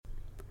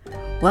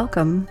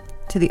Welcome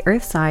to the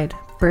Earthside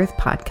Birth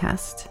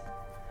Podcast,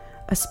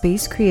 a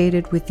space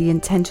created with the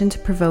intention to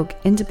provoke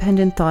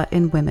independent thought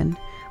in women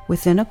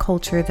within a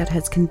culture that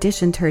has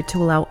conditioned her to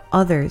allow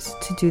others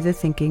to do the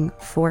thinking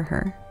for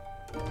her.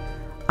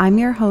 I'm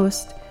your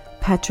host,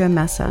 Petra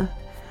Mesa,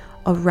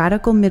 a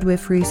radical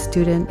midwifery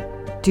student,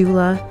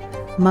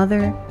 doula,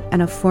 mother,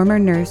 and a former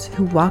nurse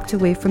who walked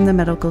away from the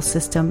medical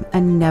system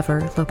and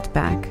never looked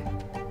back.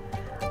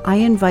 I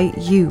invite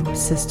you,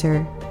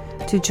 sister,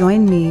 to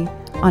join me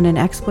on an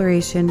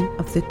exploration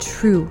of the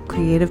true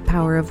creative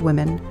power of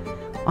women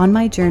on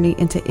my journey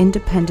into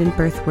independent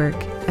birth work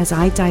as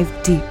I dive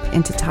deep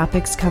into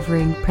topics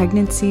covering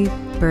pregnancy,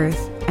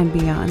 birth, and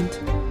beyond.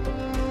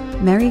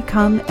 Merry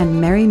come and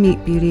merry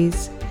meet,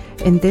 beauties.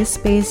 In this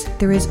space,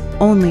 there is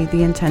only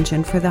the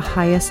intention for the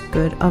highest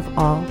good of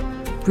all,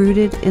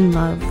 rooted in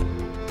love.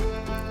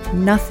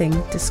 Nothing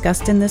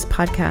discussed in this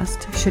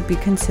podcast should be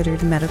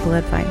considered medical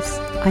advice.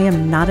 I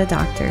am not a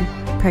doctor.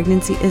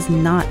 Pregnancy is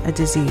not a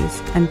disease,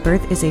 and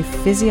birth is a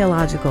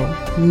physiological,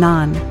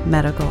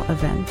 non-medical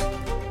event.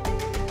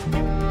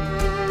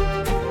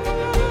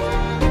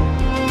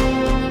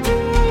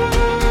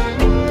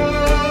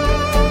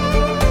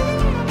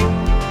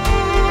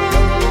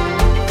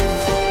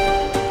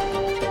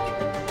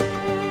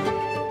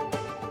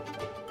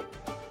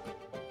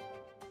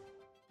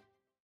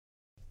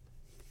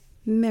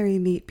 Merry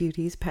meet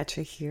beauties,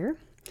 Petra here.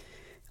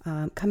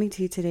 Coming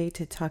to you today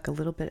to talk a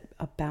little bit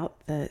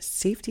about the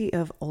safety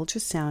of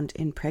ultrasound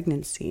in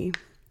pregnancy,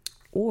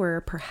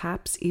 or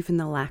perhaps even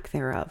the lack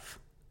thereof.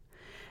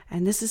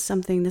 And this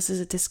is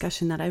a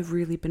discussion that I've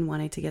really been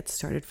wanting to get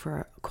started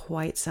for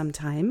quite some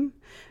time.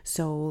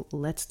 So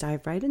let's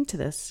dive right into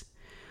this.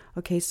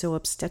 Okay, so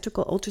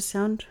obstetrical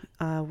ultrasound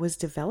was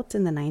developed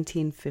in the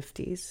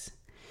 1950s.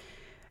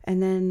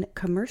 And then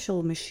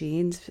commercial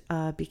machines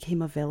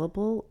became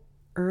available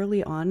early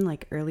in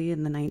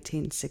the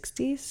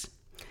 1960s.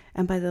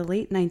 And by the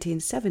late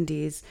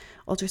 1970s,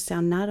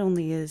 ultrasound not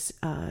only is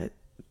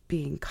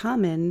being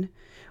common,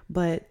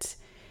 but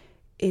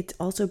it's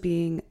also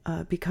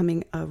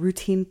becoming a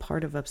routine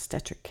part of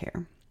obstetric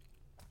care.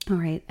 All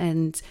right,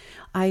 and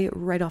I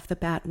right off the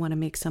bat want to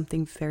make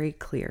something very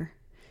clear,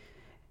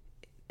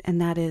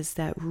 and that is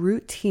that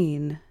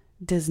routine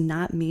does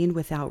not mean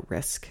without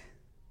risk.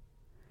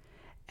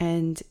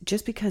 And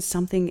just because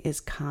something is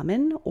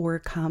common or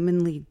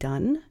commonly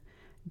done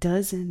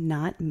does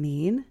not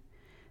mean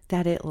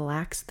that it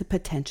lacks the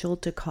potential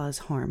to cause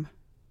harm.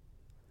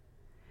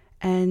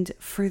 And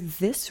for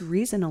this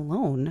reason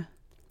alone,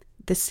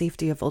 the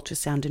safety of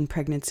ultrasound in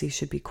pregnancy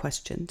should be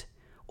questioned,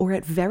 or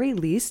at very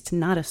least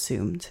not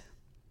assumed.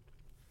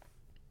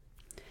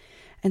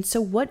 And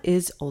so what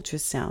is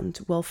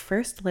ultrasound? Well,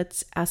 first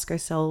let's ask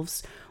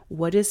ourselves,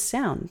 what is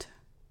sound?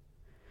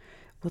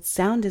 Well,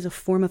 sound is a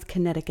form of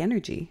kinetic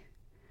energy,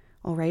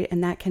 all right?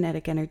 And that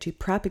kinetic energy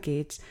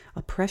propagates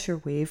a pressure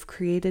wave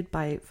created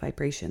by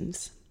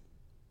vibrations.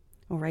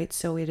 All right,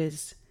 so it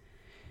is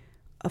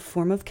a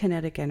form of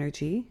kinetic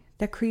energy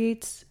that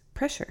creates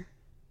pressure.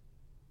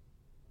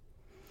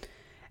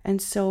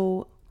 And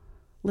so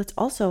let's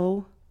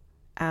also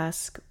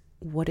ask,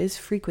 what is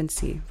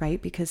frequency,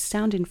 right? Because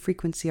sound and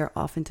frequency are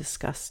often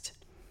discussed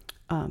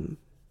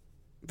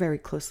very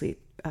closely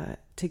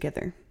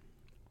together.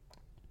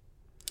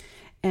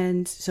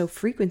 And so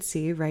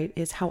frequency, right,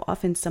 is how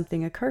often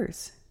something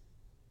occurs.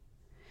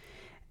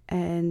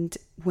 And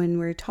when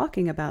we're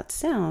talking about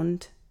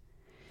sound,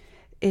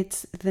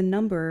 it's the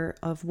number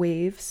of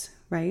waves,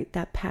 right,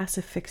 that pass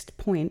a fixed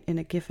point in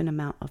a given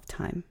amount of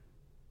time.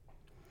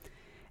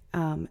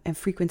 And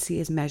frequency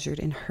is measured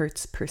in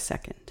hertz per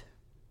second.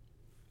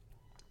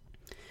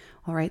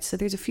 All right, so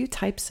there's a few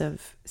types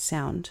of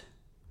sound.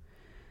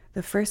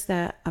 The first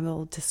that I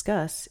will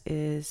discuss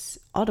is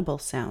audible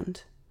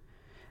sound.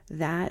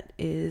 That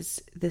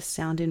is the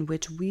sound in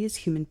which we as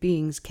human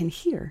beings can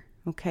hear,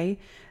 okay?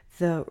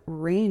 The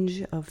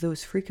range of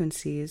those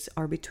frequencies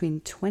are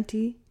between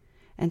 20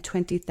 and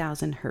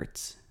 20,000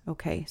 hertz.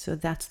 Okay, so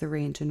that's the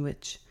range in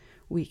which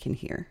we can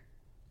hear.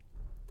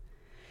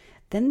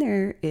 Then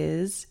there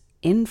is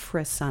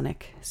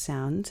infrasonic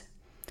sound,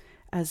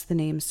 as the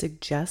name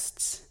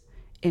suggests,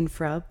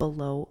 infra,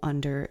 below,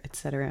 under,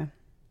 etc.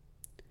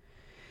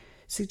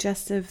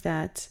 Suggestive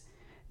that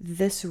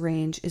this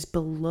range is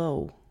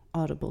below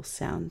audible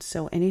sound,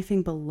 so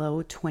anything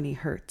below 20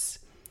 hertz.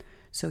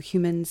 So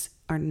humans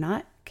are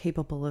not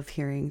capable of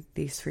hearing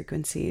these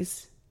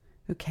frequencies,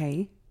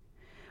 okay?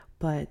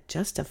 But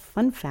just a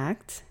fun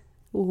fact,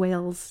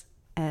 whales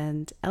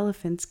and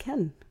elephants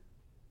can.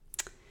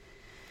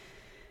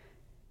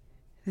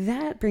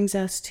 That brings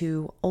us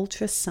to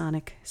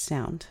ultrasonic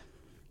sound.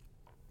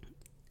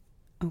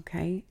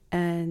 Okay,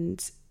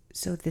 and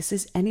so this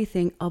is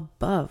anything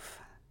above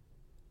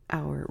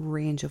our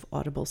range of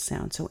audible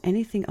sound. So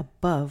anything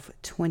above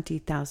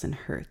 20,000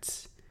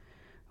 hertz.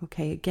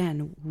 Okay,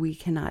 again, we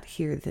cannot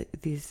hear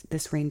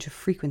this range of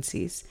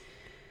frequencies.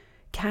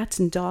 Cats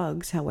and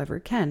dogs, however,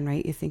 can,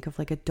 right? You think of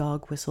like a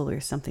dog whistle or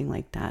something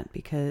like that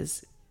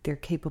because they're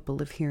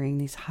capable of hearing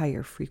these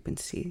higher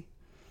frequency.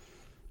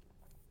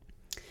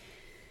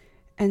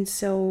 And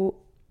so,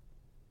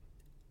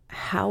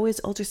 how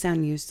is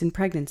ultrasound used in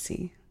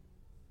pregnancy?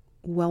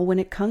 Well, when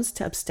it comes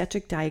to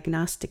obstetric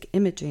diagnostic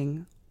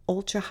imaging,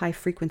 ultra high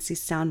frequency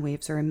sound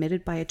waves are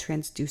emitted by a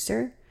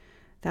transducer.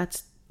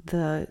 That's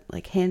the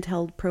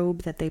handheld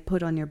probe that they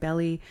put on your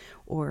belly,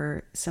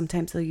 or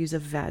sometimes they'll use a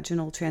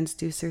vaginal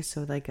transducer,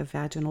 so like a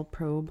vaginal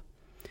probe.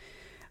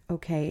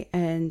 Okay,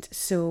 and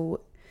so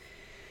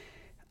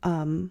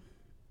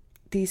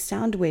these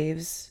sound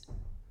waves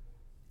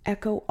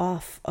echo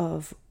off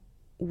of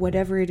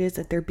whatever it is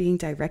that they're being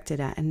directed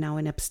at. And now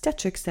in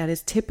obstetrics, that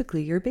is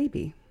typically your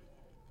baby.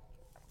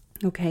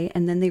 Okay,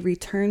 and then they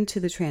return to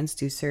the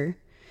transducer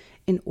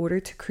in order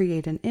to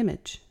create an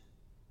image.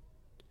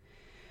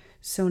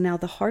 So now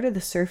the harder the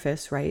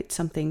surface, right,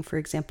 something, for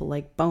example,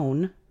 like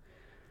bone,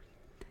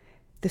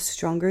 the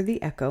stronger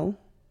the echo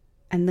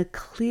and the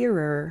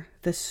clearer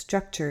the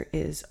structure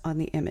is on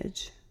the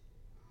image.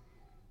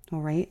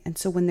 All right, and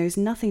so when there's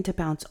nothing to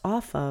bounce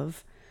off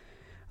of,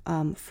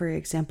 for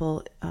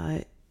example,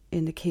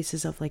 in the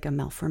cases of like a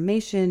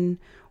malformation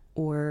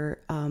or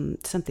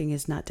something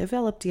is not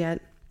developed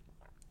yet,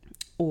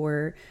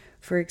 or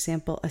for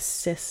example, a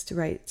cyst,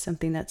 right?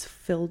 Something that's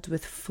filled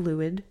with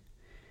fluid.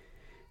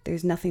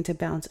 There's nothing to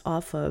bounce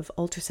off of.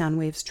 Ultrasound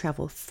waves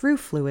travel through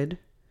fluid,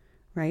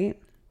 right?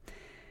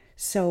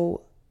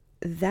 So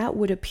that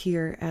would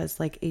appear as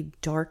like a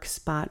dark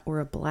spot or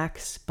a black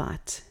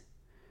spot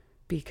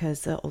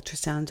because the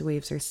ultrasound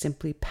waves are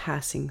simply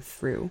passing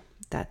through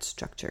that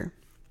structure.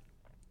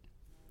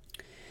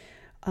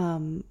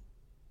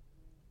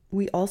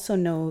 We also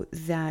know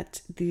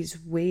that these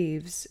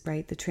waves,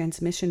 right, the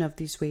transmission of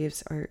these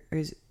waves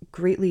is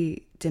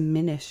greatly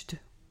diminished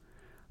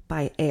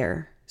by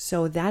air.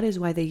 So that is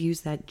why they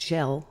use that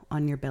gel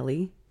on your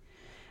belly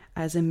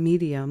as a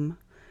medium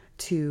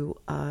to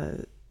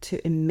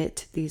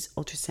emit these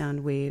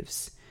ultrasound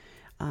waves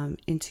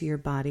into your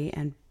body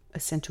and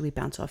essentially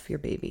bounce off your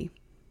baby.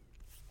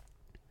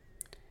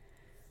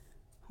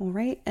 All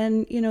right.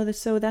 And,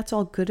 so that's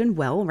all good and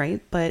well,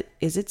 right? But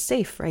is it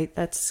safe, right?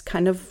 That's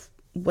kind of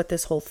what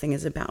this whole thing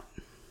is about.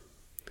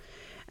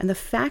 And the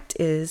fact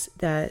is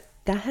that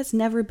has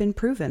never been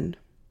proven.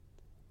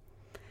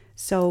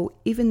 So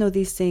even though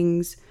these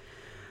things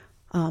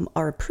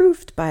are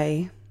approved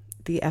by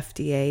the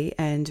FDA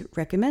and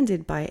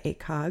recommended by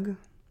ACOG,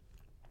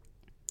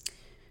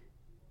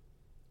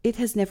 it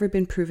has never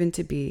been proven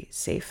to be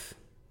safe.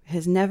 It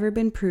has never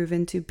been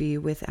proven to be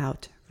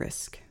without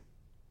risk.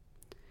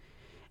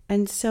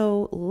 And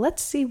so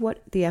let's see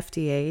what the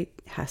FDA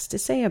has to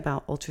say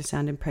about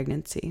ultrasound in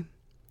pregnancy.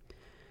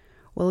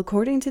 Well,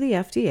 according to the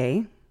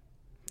FDA,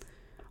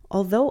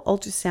 although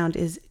ultrasound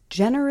is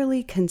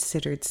generally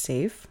considered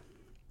safe,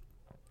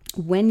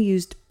 when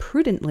used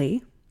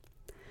prudently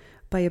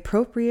by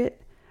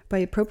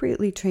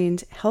appropriately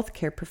trained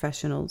healthcare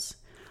professionals,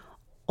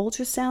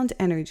 ultrasound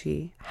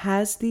energy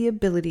has the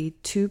ability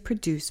to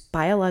produce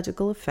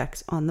biological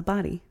effects on the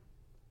body.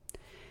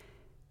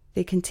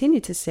 They continue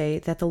to say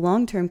that the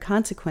long-term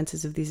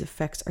consequences of these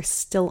effects are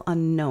still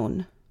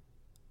unknown.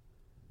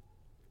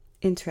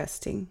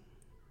 Interesting.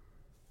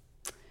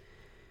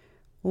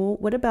 Well,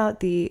 what about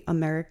the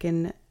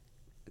American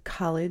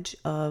College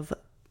of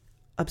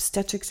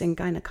Obstetrics and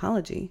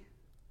Gynecology?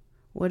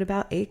 What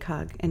about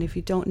ACOG? And if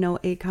you don't know,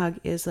 ACOG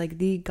is like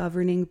the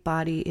governing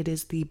body. It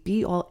is the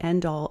be-all,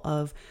 end-all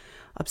of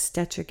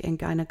obstetric and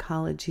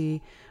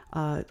gynecology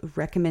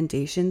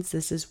recommendations.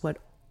 This is what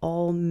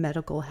all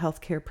medical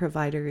healthcare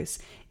providers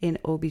in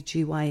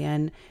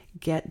OBGYN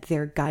get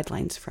their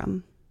guidelines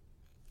from.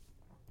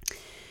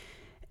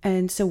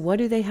 And so what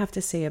do they have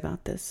to say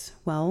about this?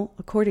 Well,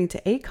 according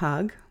to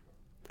ACOG,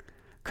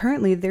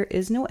 currently there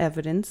is no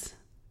evidence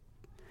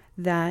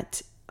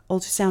that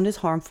ultrasound is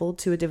harmful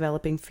to a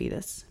developing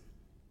fetus.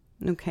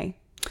 Okay.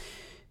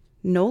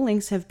 No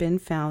links have been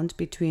found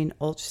between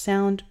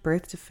ultrasound,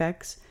 birth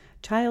defects,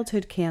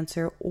 childhood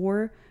cancer,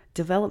 or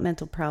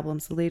developmental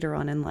problems later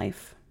on in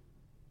life.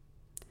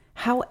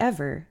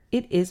 However,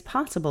 it is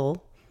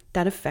possible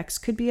that effects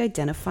could be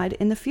identified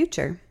in the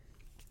future.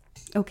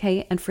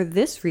 Okay, and for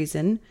this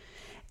reason,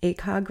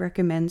 ACOG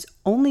recommends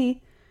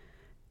only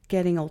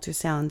getting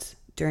ultrasounds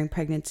during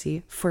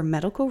pregnancy for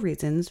medical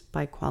reasons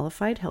by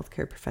qualified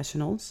healthcare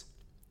professionals.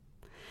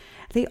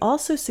 They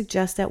also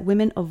suggest that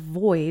women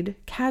avoid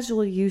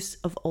casual use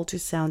of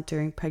ultrasound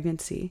during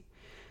pregnancy.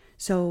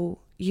 So,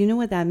 you know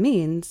what that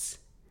means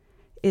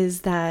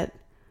is that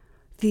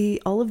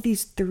all of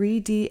these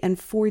 3D and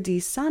 4D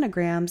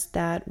sonograms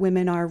that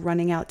women are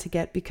running out to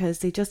get because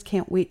they just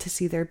can't wait to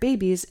see their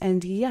babies.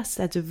 And yes,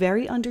 that's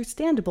very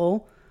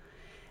understandable.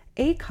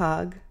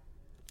 ACOG,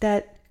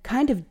 that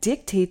kind of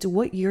dictates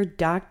what your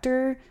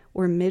doctor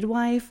or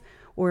midwife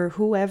or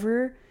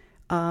whoever,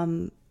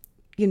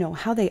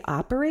 how they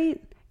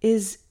operate,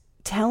 is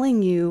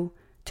telling you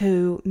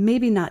to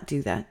maybe not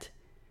do that.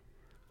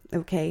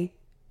 Okay?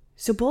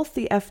 So both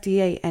the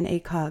FDA and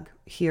ACOG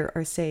here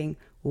are saying,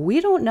 we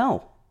don't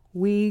know.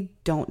 We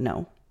don't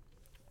know.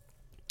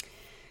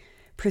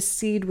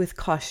 Proceed with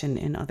caution,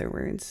 in other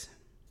words.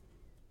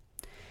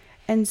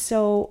 And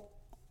so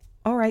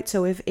All right,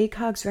 so if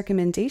ACOG's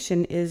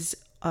recommendation is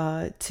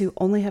to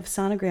only have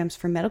sonograms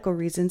for medical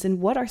reasons,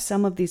 and what are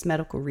some of these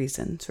medical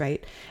reasons,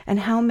 right? And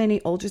how many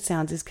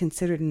ultrasounds is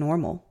considered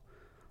normal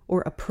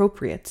or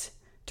appropriate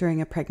during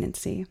a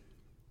pregnancy?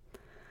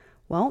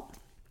 Well,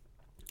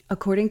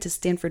 according to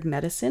Stanford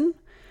Medicine,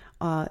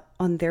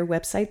 on their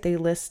website, they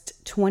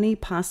list 20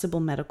 possible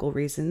medical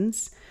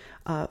reasons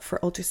for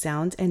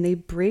ultrasound, and they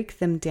break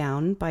them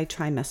down by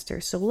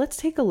trimester. So let's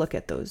take a look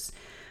at those.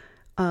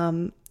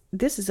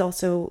 This is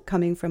also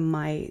coming from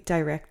my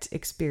direct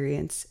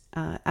experience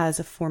as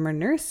a former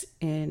nurse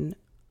in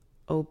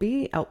OB,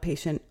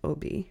 outpatient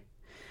OB.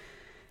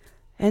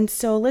 And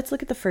so let's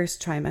look at the first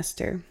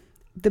trimester.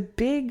 The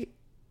big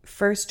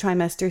first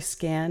trimester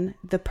scan,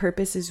 the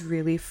purpose is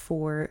really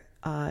for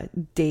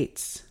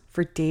dates,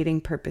 for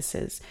dating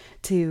purposes,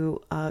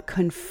 to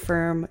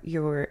confirm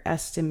your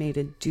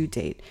estimated due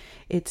date.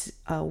 It's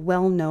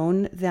well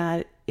known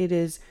that it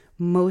is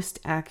most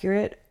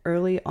accurate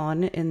early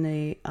on in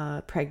the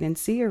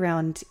pregnancy,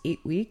 around 8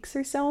 weeks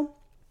or so.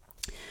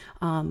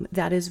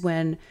 That is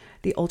when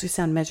the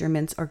ultrasound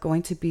measurements are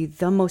going to be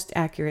the most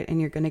accurate, and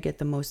you're going to get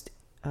the most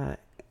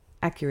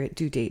accurate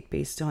due date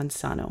based on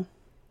sono.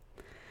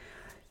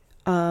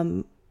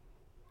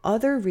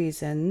 Other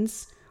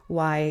reasons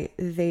why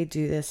they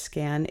do this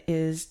scan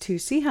is to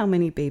see how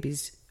many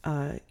babies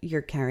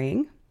you're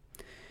carrying,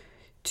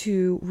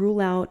 to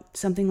rule out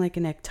something like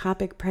an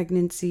ectopic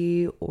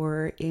pregnancy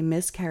or a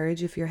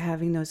miscarriage if you're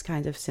having those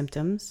kinds of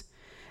symptoms.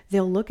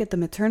 They'll look at the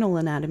maternal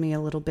anatomy a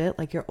little bit,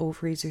 like your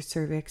ovaries, your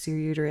cervix, your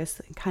uterus,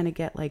 and kind of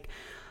get like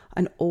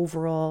an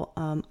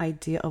overall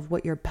idea of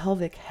what your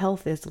pelvic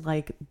health is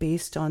like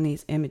based on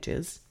these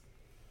images.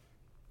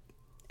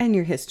 And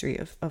your history,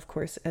 of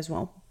course, as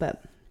well.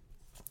 But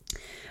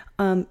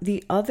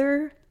the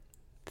other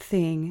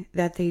thing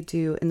that they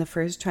do in the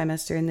first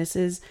trimester, and this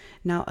is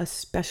now a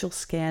special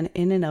scan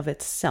in and of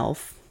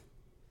itself,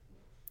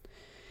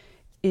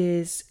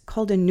 is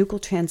called a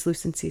nuchal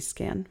translucency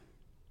scan.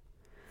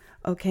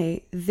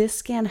 Okay, this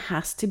scan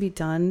has to be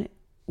done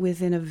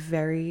within a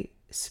very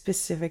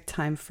specific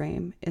time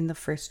frame in the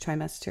first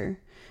trimester.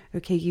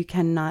 Okay, you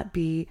cannot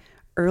be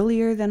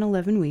earlier than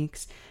 11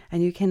 weeks,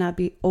 and you cannot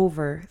be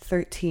over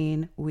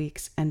 13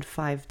 weeks and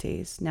 5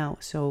 days. Now,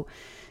 so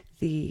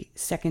the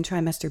second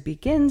trimester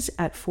begins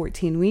at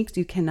 14 weeks.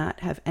 You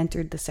cannot have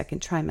entered the second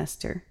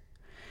trimester,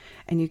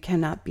 and you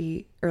cannot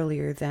be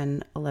earlier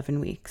than 11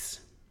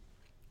 weeks.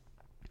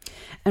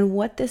 And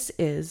what this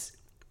is,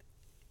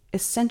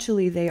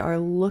 essentially, they are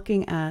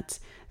looking at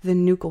the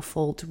nuchal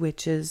fold,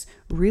 which is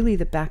really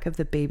the back of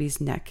the baby's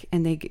neck,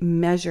 and they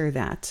measure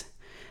that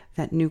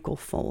nuchal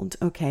fold,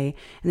 okay?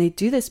 And they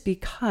do this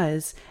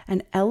because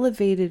an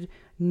elevated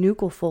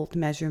nuchal fold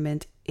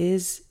measurement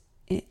is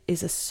a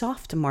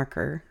soft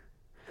marker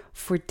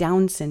for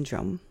Down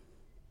syndrome.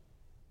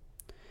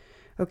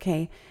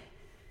 Okay,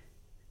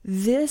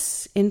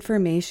 this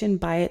information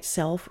by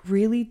itself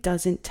really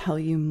doesn't tell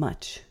you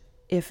much,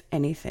 if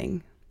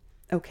anything.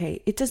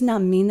 Okay, it does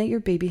not mean that your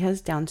baby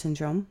has Down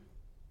syndrome.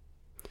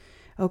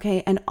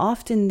 Okay, and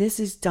often this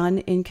is done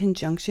in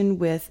conjunction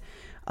with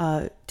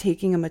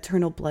taking a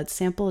maternal blood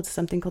sample. It's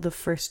something called a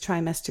first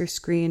trimester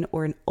screen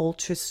or an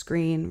ultra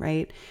screen,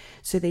 right?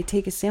 So they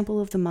take a sample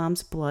of the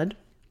mom's blood,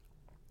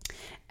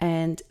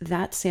 and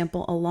that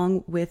sample,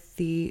 along with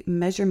the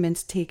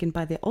measurements taken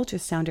by the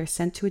ultrasound, are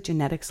sent to a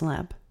genetics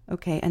lab.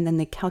 Okay, and then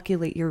they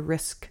calculate your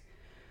risk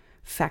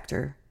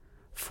factor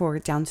for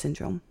Down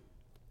syndrome.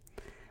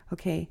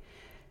 Okay,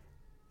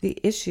 the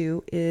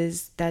issue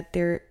is that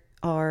there's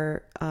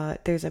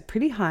a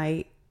pretty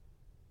high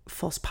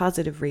false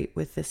positive rate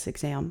with this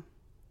exam.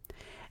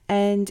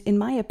 And in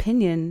my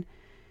opinion,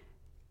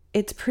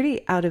 it's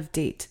pretty out of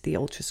date, the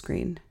ultra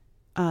screen.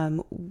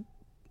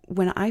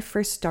 When I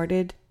first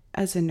started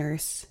as a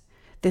nurse,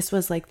 this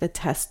was like the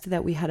test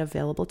that we had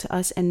available to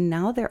us. And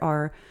now there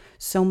are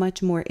so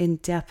much more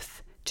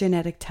in-depth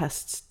genetic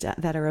tests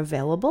that are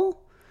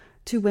available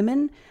to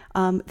women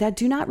that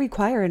do not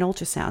require an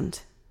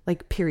ultrasound,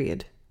 like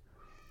period.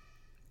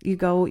 You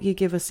go, you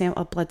give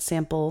a blood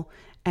sample,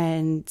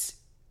 and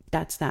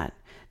that's that.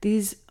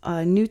 These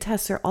new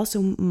tests are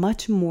also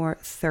much more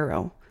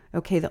thorough.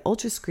 Okay, the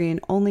ultra screen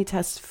only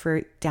tests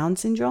for Down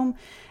syndrome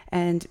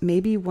and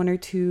maybe one or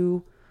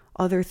two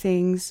other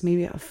things,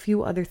 maybe a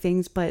few other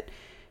things, but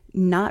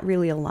not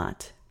really a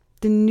lot.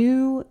 The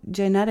new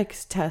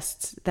genetics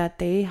tests that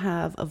they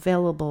have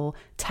available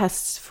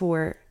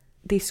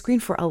they screen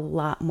for a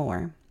lot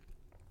more.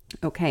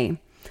 Okay,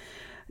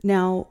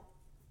 now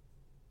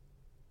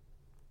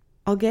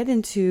I'll get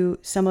into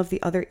some of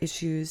the other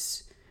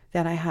issues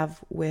that I have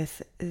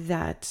with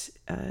that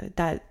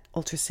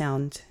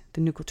ultrasound,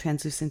 the nuchal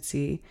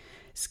translucency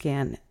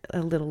scan,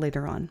 a little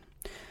later on.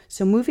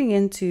 So moving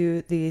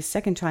into the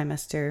second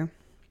trimester,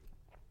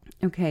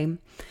 okay,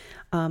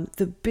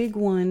 the big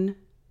one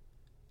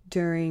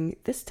during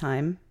this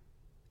time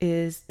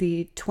is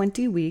the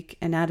 20-week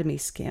anatomy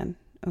scan,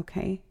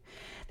 okay?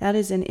 That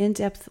is an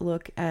in-depth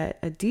look at,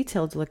 a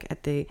detailed look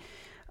at the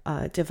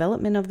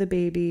development of the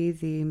baby,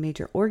 the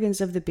major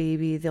organs of the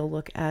baby. They'll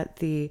look at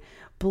the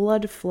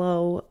blood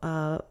flow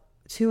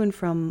to and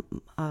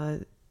from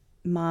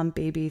mom,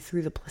 baby,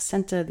 through the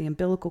placenta, the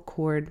umbilical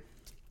cord,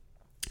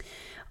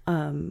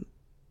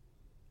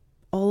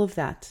 all of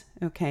that,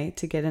 okay,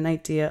 to get an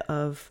idea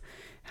of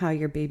how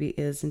your baby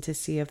is and to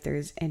see if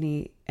there's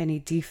any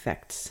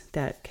defects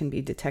that can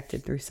be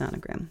detected through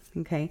sonogram,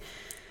 okay?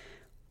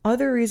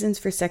 Other reasons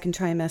for second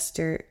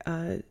trimester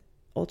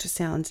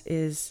ultrasounds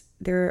is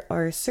there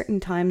are certain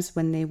times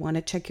when they want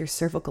to check your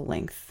cervical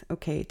length,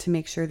 okay, to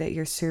make sure that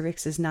your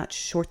cervix is not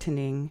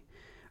shortening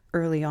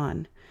early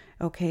on,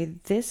 okay?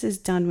 This is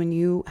done when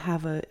you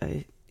have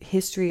a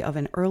history of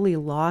an early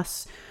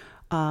loss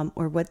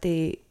or what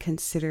they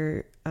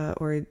consider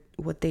or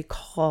what they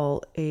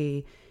call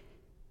a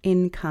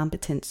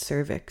incompetent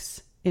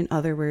cervix. In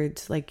other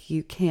words, like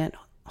you can't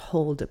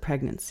hold a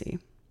pregnancy,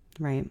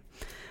 right?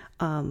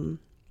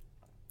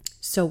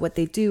 So what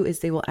they do is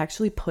they will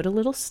actually put a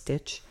little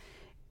stitch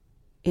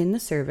in the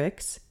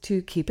cervix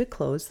to keep it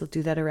closed. They'll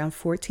do that around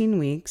 14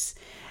 weeks.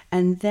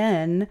 And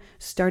then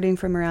starting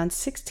from around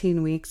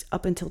 16 weeks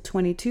up until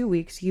 22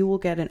 weeks, you will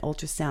get an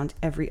ultrasound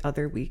every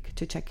other week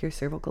to check your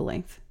cervical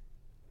length.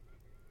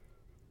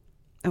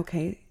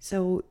 Okay,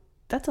 so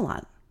that's a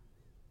lot.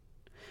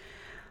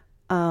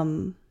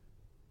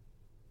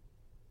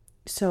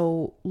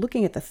 So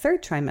looking at the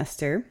third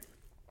trimester,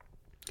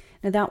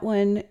 now that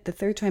one, the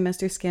third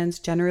trimester scan's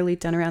generally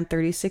done around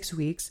 36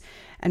 weeks.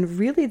 And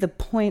really the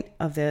point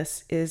of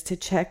this is to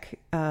check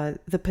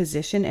the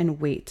position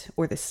and weight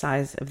or the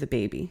size of the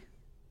baby.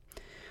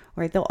 All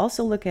right, they'll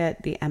also look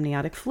at the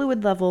amniotic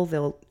fluid level.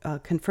 They'll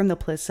confirm the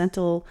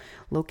placental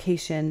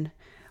location,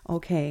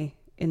 okay,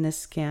 in this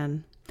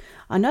scan.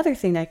 Another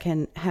thing that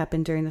can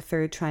happen during the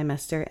third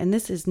trimester, and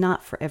this is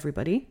not for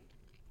everybody,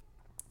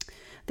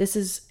 this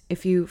is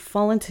if you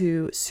fall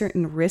into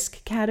certain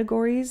risk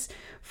categories,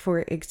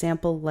 for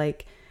example,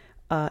 like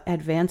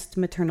advanced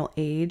maternal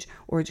age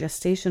or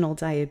gestational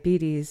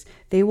diabetes,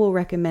 they will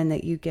recommend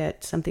that you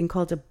get something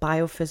called a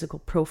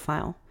biophysical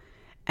profile.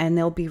 And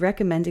they'll be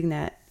recommending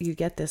that you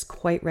get this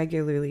quite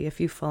regularly if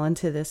you fall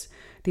into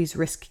these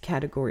risk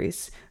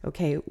categories.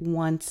 Okay,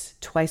 once,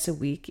 twice a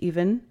week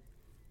even.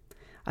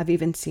 I've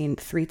even seen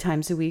 3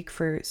 times a week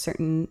for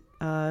certain,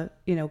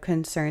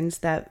 concerns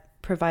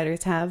that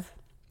providers have.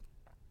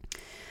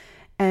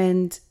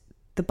 And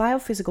the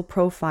biophysical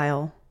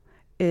profile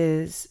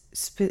is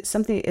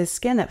a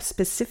scan that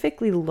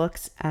specifically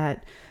looks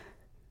at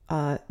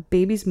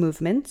baby's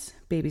movements,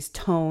 baby's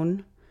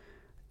tone,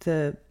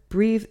 the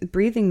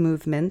breathing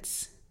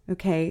movements,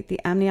 okay, the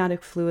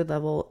amniotic fluid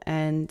level,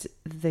 and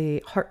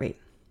the heart rate.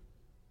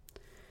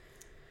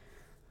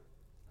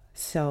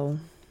 So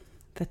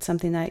that's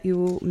something that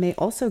you may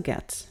also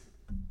get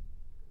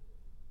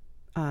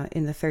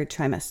in the third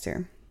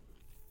trimester.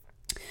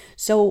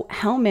 So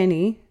how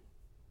many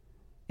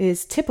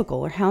is typical,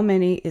 or how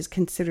many is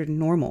considered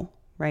normal,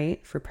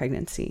 right, for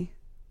pregnancy?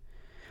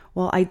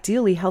 Well,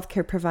 ideally,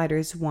 healthcare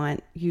providers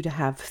want you to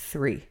have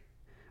 3,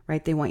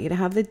 right? They want you to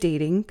have the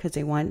dating because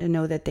they want to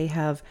know that they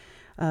have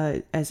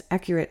as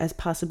accurate as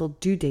possible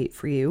due date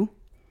for you.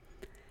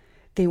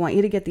 They want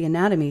you to get the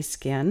anatomy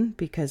scan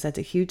because that's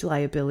a huge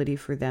liability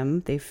for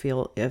them. They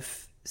feel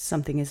if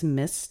something is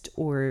missed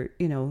or,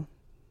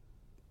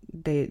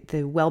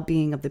 the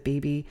well-being of the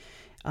baby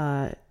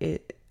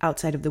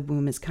outside of the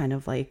womb is kind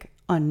of like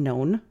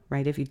unknown,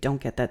 right? If you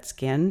don't get that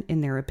scan,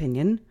 in their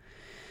opinion.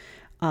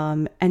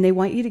 And they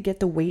want you to get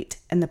the weight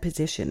and the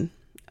position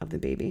of the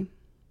baby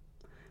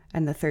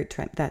and that third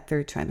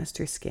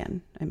trimester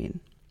scan,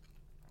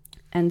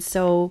 And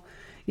so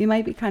you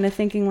might be kind of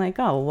thinking like,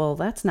 oh, well,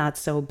 that's not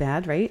so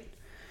bad, right?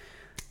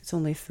 It's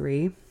only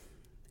 3.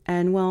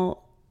 And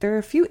well, there are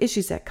a few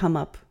issues that come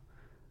up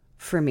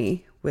for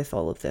me with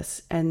all of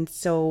this. And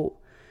so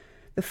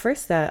the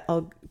first that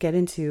I'll get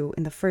into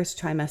in the first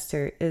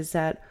trimester is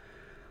that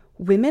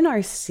women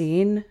are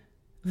seen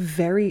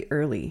very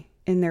early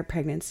in their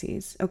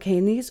pregnancies. Okay,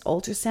 and these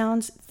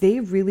ultrasounds, they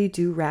really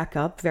do rack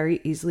up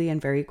very easily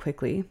and very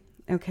quickly.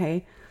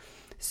 Okay,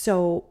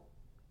 so,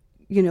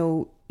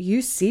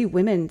 you see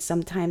women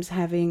sometimes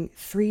having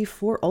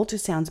 3-4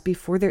 ultrasounds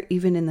before they're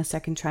even in the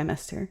second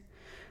trimester.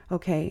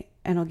 Okay,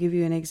 and I'll give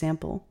you an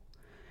example.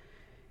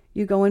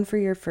 You go in for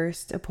your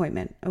first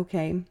appointment.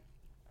 Okay,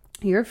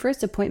 your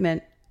first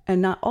appointment,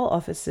 and not all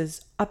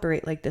offices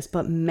operate like this,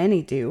 but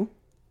many do.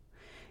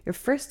 Your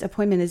first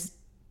appointment is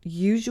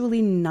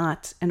usually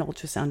not an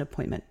ultrasound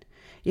appointment.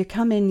 You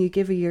come in, you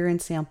give a urine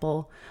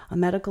sample, a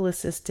medical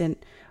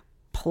assistant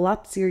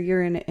plops your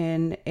urine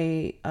in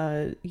a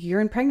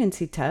urine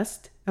pregnancy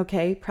test,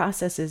 okay,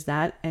 processes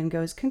that and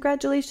goes,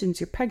 congratulations,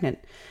 you're pregnant.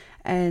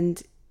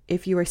 And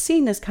if you are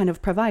seeing this kind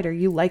of provider,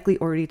 you likely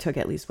already took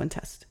at least 1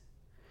 test.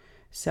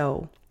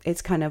 So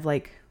it's kind of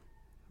like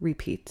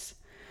repeats.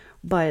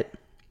 But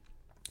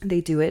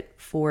they do it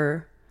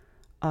for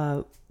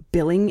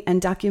billing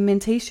and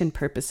documentation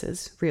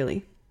purposes,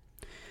 really.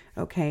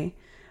 Okay.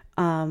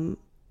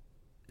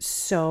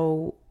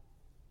 So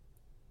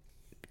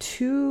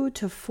 2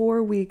 to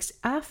 4 weeks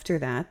after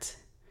that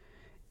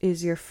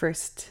is your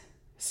first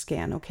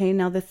scan. Okay.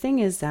 Now the thing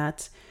is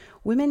that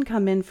women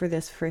come in for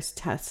this first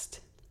test,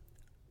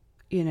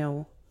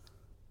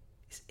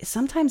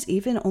 sometimes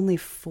even only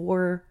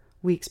 4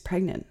 weeks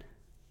pregnant,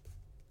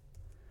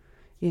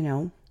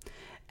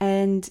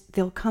 and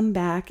they'll come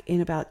back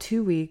in about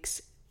 2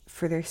 weeks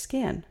for their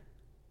scan.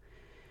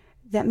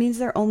 That means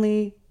they're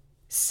only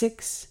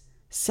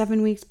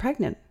 6-7 weeks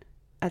pregnant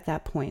at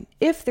that point,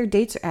 if their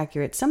dates are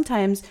accurate.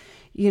 Sometimes,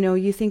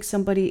 you think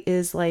somebody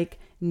is like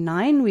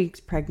 9 weeks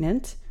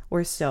pregnant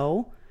or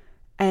so,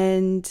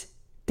 and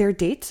their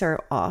dates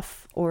are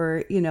off,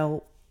 or,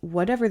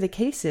 whatever the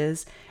case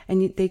is,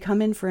 and they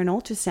come in for an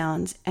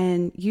ultrasound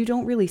and you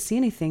don't really see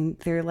anything.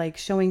 They're like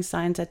showing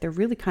signs that they're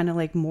really kind of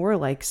like more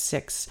like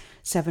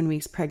 6-7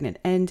 weeks pregnant.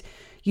 And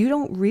you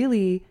don't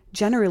really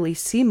generally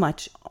see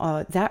much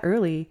that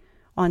early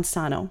on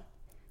sono.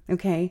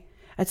 Okay.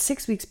 At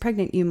 6 weeks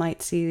pregnant, you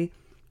might see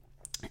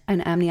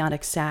an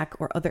amniotic sac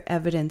or other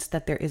evidence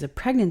that there is a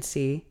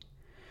pregnancy,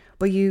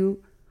 but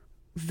you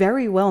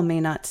very well may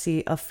not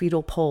see a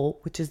fetal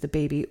pole, which is the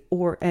baby,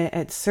 or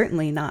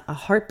certainly not a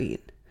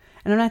heartbeat.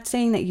 And I'm not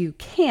saying that you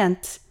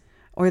can't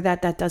or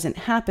that doesn't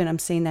happen. I'm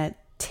saying that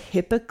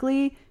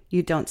typically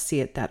you don't see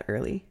it that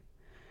early.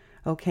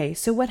 Okay,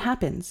 so what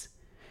happens?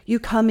 You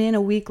come in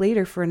a week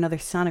later for another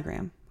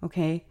sonogram.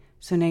 Okay,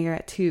 so now you're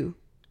at two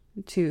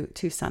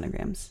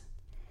sonograms.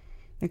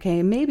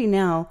 Okay, maybe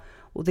now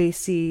they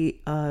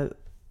see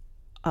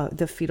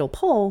the fetal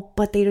pole,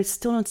 but they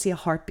still don't see a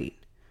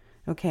heartbeat.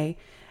 Okay,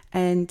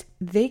 and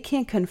they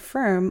can't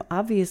confirm,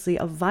 obviously,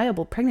 a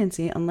viable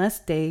pregnancy unless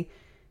they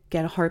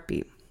get a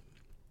heartbeat.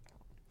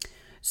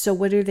 So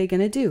what are they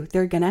going to do?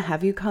 They're going to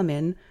have you come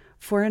in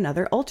for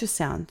another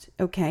ultrasound,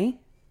 okay?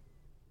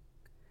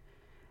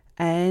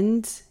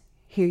 And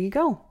here you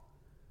go.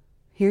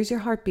 Here's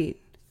your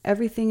heartbeat.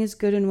 Everything is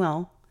good and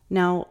well.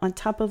 Now, on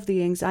top of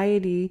the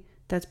anxiety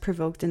that's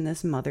provoked in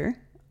this mother,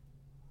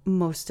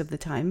 much of the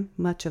time,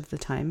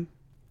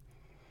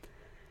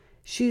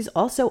 she's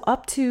also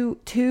up to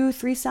 2-3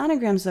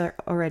 sonograms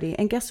already.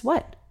 And guess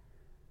what?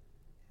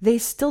 They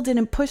still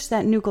didn't push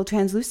that nuchal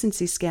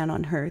translucency scan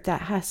on her.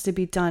 That has to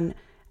be done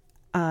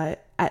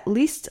at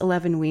least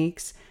 11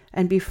 weeks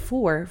and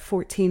before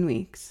 14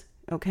 weeks.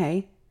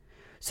 Okay.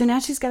 So now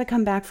she's got to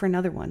come back for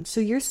another one. So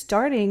you're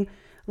starting,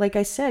 like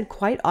I said,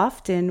 quite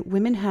often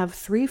women have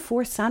 3-4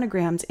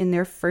 sonograms in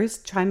their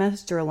first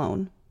trimester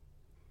alone.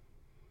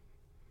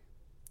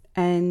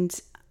 And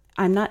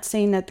I'm not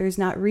saying that there's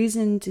not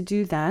reason to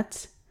do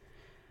that.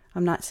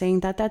 I'm not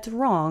saying that that's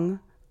wrong.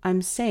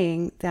 I'm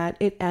saying that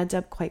it adds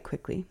up quite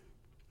quickly.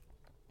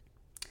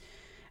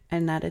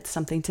 And that it's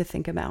something to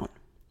think about.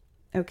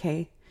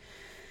 Okay.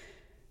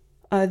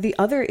 The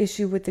other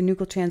issue with the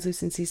nuchal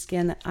translucency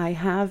scan that I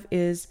have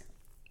is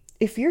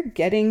if you're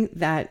getting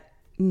that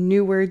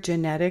newer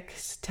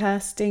genetics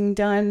testing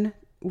done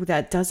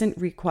that doesn't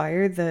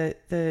require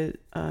the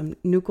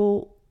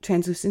nuchal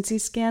translucency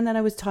scan that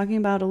I was talking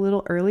about a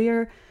little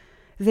earlier,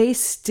 they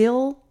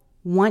still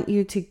want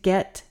you to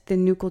get the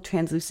nuchal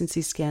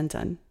translucency scan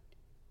done.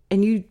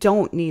 And you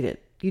don't need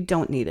it.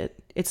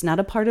 It's not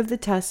a part of the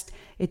test.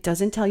 It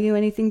doesn't tell you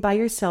anything by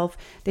yourself.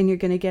 Then you're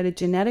going to get a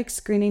genetic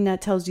screening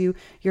that tells you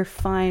you're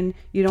fine.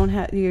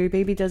 Your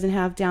baby doesn't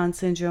have Down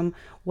syndrome,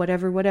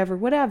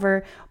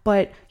 whatever,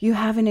 but you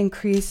have an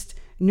increased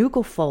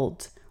nuchal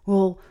fold.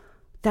 Well,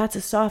 that's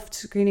a soft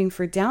screening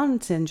for Down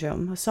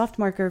syndrome, a soft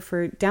marker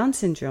for Down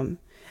syndrome.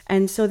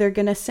 And so they're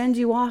going to send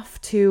you off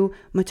to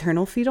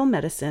maternal fetal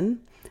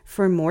medicine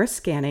for more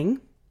scanning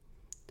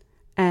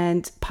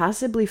and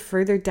possibly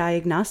further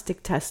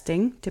diagnostic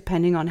testing,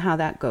 depending on how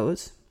that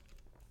goes.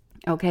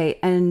 Okay,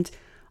 and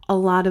a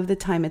lot of the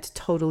time it's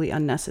totally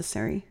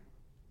unnecessary,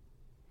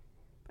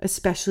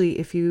 especially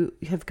if you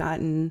have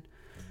gotten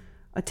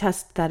a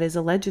test that is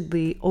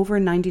allegedly over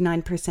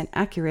 99%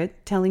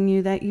 accurate, telling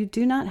you that you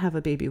do not have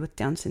a baby with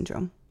Down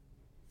syndrome.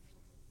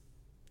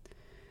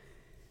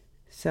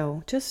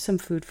 So just some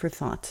food for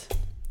thought.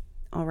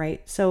 All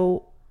right,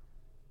 so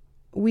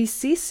we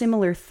see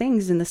similar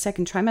things in the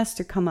second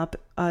trimester come up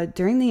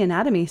during the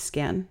anatomy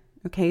scan.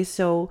 Okay,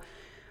 so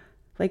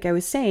like I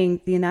was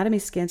saying, the anatomy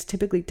scan is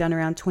typically done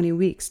around 20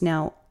 weeks.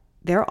 Now,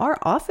 there are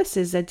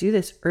offices that do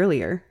this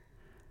earlier.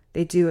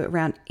 They do it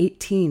around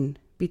between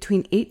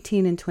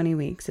 18 and 20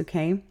 weeks,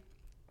 okay?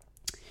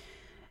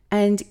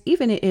 And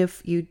even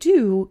if you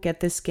do get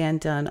the scan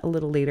done a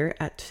little later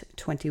at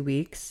 20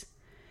 weeks,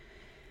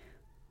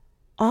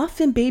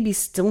 often babies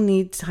still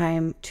need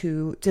time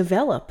to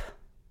develop,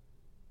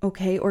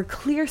 okay, or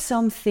clear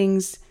some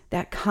things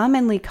that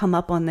commonly come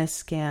up on this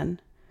scan,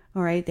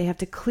 all right? They have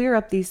to clear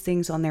up these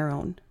things on their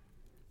own,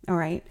 all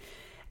right?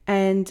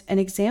 And an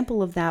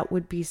example of that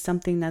would be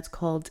something that's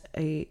called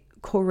a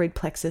choroid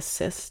plexus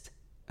cyst,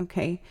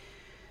 okay?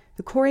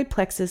 The choroid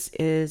plexus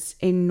is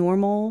a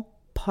normal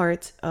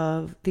part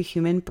of the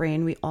human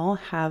brain. We all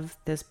have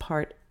this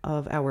part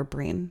of our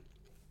brain,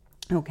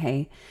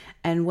 okay?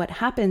 And what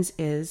happens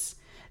is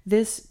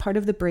this part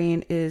of the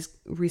brain is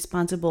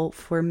responsible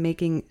for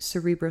making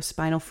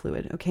cerebrospinal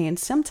fluid, okay? And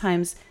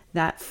sometimes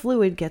that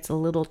fluid gets a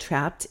little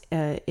trapped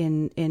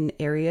in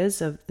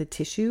areas of the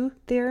tissue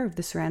there, of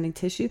the surrounding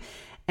tissue,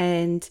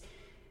 and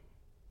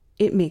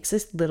it makes a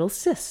little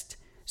cyst.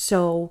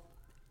 So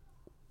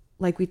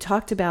like we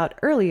talked about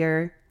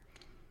earlier,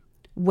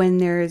 when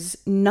there's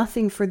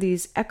nothing for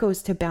these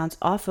echoes to bounce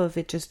off of,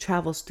 it just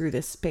travels through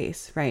this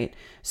space, right?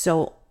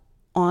 So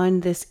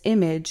on this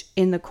image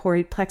in the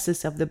choroid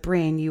plexus of the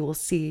brain, you will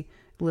see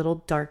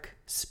little dark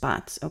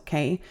spots,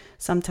 okay?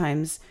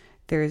 Sometimes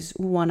there's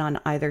one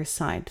on either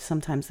side.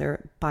 Sometimes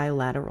they're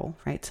bilateral,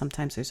 right?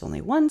 Sometimes there's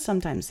only one,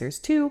 sometimes there's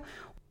two.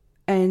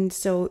 And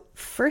so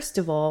first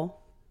of all,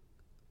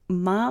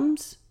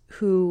 moms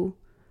who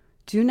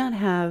do not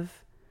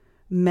have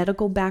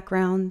medical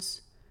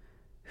backgrounds,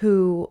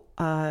 who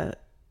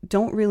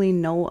don't really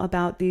know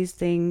about these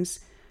things,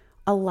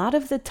 a lot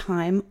of the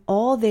time,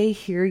 all they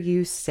hear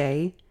you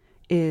say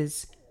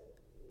is,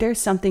 there's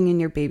something in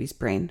your baby's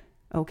brain,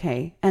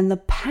 okay? And the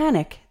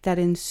panic that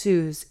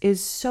ensues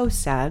is so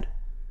sad,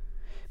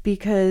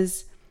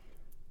 because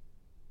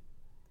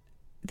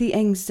the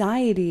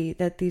anxiety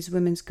that these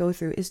women go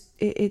through is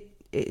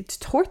it's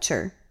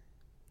torture.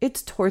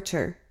 It's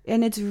torture,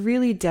 and it's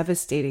really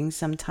devastating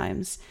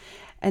sometimes.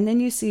 And then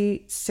you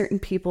see certain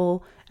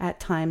people at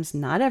times,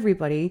 not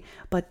everybody,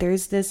 but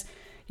there's this,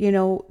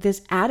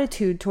 this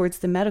attitude towards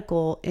the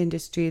medical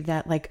industry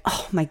that like,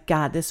 oh my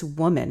God, this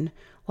woman,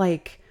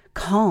 like,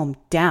 calm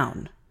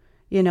down,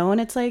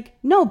 and it's like,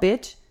 no,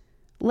 bitch,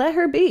 let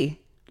her be.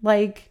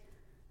 Like,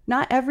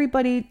 not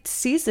everybody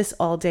sees this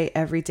all day,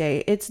 every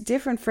day. It's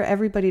different for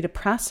everybody to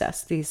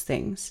process these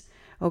things.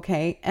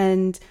 Okay.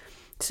 And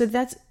so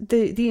that's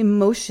the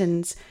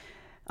emotions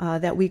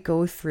that we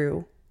go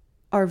through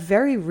are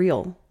very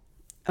real,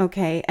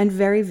 okay, and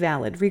very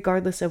valid,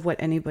 regardless of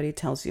what anybody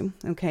tells you,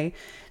 okay?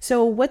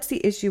 So what's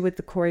the issue with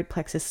the choroid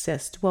plexus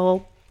cyst?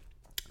 Well,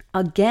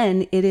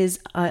 again, it is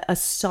a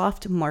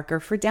soft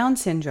marker for Down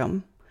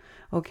syndrome,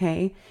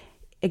 okay?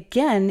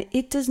 Again,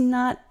 it does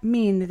not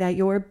mean that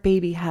your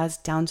baby has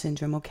Down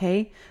syndrome,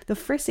 okay? The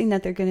first thing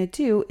that they're going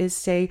to do is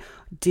say,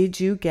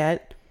 did you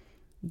get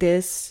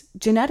this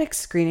genetic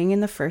screening in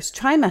the first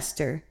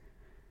trimester?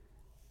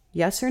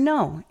 Yes or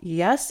no?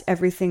 Yes,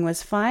 everything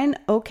was fine.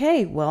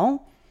 Okay,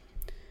 well,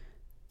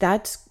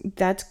 that's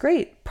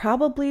great.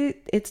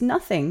 Probably it's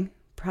nothing,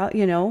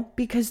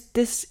 because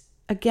this,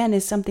 again,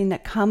 is something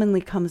that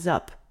commonly comes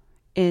up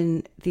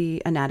in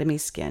the anatomy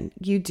scan.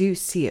 You do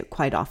see it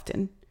quite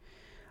often.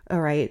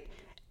 All right.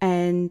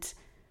 And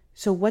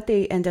so what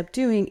they end up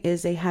doing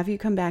is they have you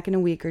come back in a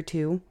week or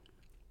two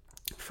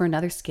for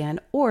another scan,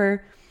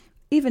 or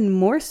even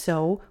more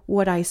so,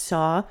 what I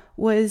saw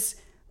was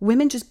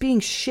women just being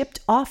shipped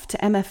off to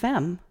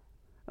MFM.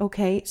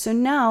 Okay, so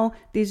now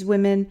these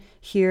women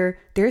hear,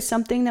 there's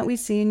something that we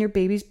see in your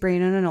baby's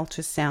brain on an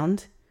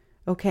ultrasound.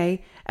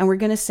 Okay, and we're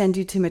going to send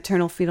you to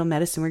maternal fetal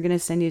medicine. We're going to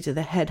send you to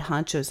the head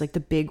honchos, like the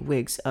big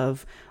wigs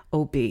of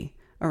OB.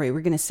 All right,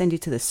 we're going to send you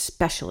to the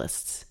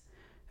specialists.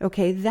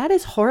 Okay, that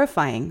is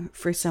horrifying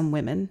for some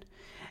women,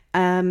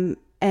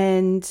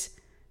 and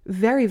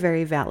very,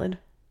 very valid.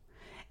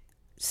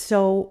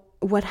 So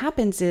what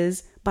happens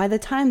is, by the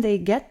time they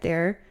get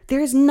there,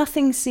 there's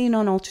nothing seen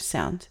on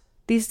ultrasound.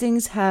 These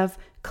things have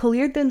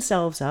cleared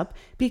themselves up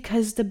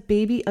because the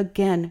baby,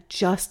 again,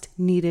 just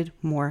needed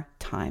more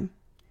time.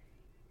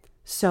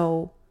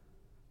 So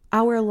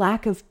our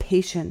lack of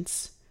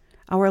patience,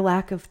 our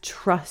lack of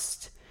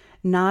trust,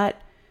 not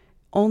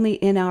only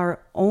in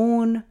our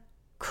own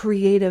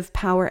creative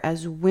power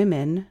as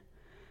women,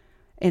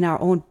 in our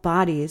own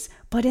bodies,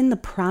 but in the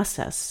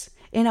process,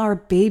 in our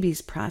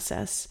baby's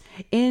process,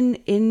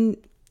 in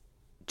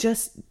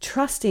just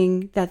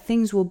trusting that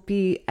things will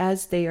be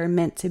as they are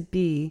meant to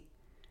be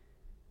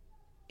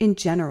in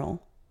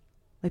general,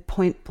 like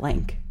point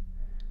blank,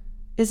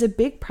 is a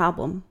big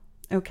problem,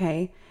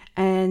 okay?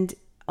 And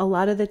a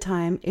lot of the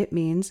time it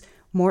means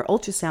more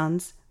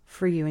ultrasounds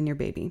for you and your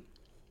baby.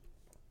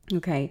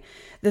 Okay,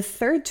 the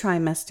third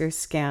trimester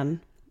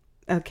scan,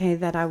 okay,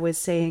 that I was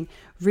saying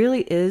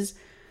really is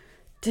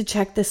to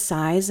check the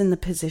size and the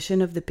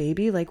position of the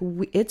baby. Like,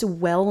 it's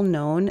well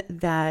known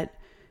that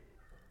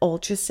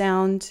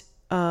ultrasound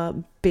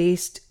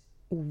based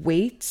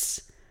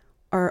weights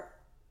are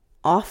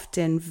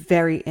often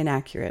very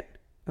inaccurate,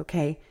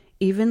 okay?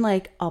 Even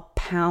like a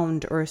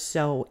pound or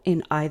so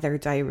in either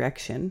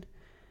direction.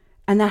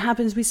 And that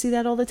happens, we see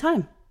that all the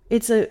time.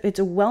 It's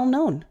a well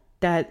known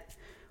that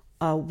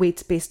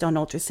weights based on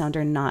ultrasound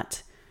are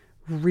not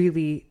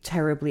really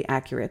terribly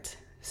accurate.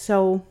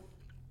 So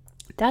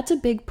that's a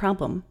big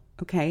problem,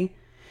 okay?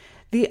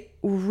 The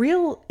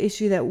real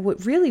issue that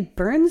what really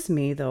burns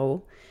me,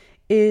 though,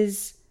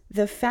 is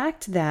the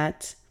fact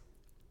that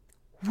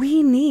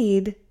we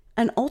need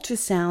an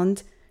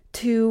ultrasound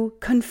to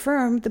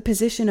confirm the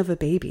position of a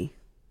baby.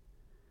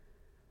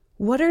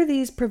 What are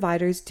these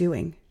providers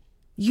doing?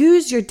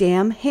 Use your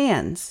damn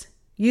hands.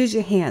 Use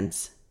your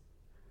hands.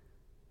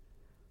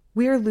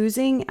 We are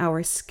losing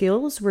our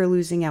skills. We're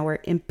losing our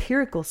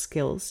empirical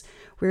skills.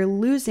 We're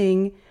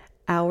losing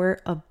our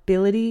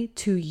ability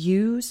to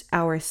use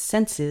our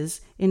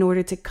senses in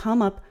order to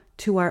come up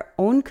to our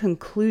own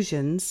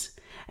conclusions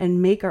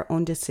and make our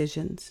own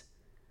decisions.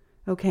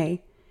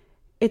 Okay?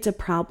 It's a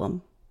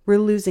problem. We're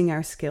losing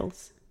our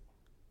skills.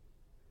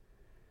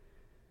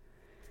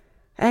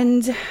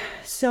 And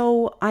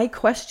so I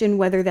question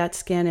whether that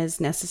scan is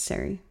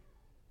necessary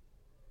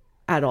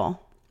at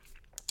all.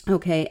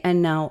 Okay,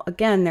 and now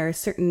again, there are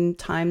certain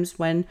times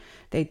when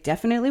they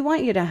definitely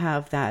want you to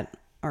have that,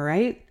 all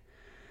right?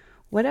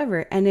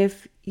 Whatever. And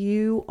if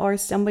you are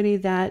somebody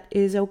that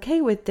is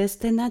okay with this,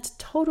 then that's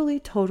totally,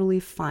 totally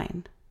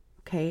fine.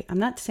 Okay, I'm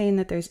not saying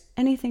that there's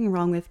anything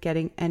wrong with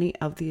getting any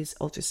of these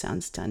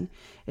ultrasounds done.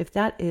 If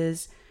that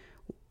is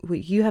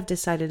what you have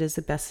decided is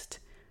the best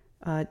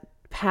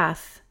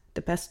path,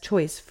 the best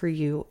choice for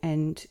you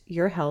and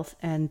your health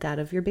and that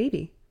of your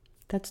baby,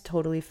 that's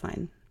totally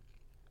fine.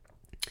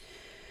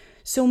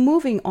 So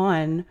moving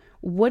on,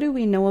 what do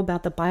we know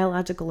about the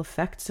biological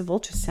effects of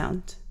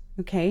ultrasound?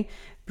 Okay,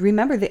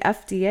 remember the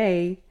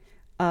FDA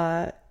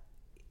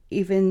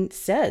even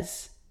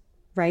says,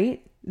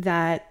 right,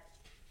 that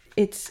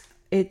it's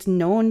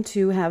known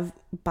to have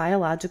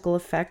biological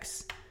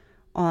effects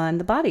on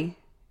the body.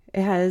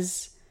 It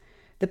has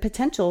the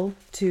potential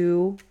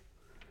to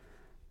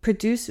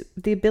produce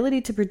the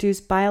ability to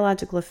produce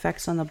biological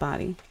effects on the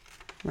body,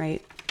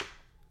 right?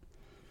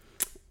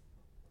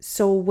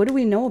 So what do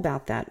we know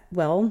about that?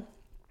 Well,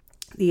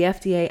 the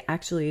FDA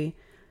actually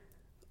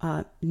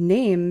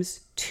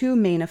names two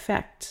main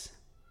effects.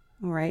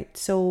 All right,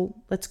 so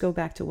let's go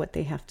back to what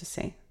they have to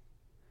say.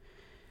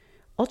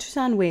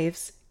 Ultrasound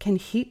waves can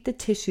heat the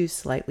tissue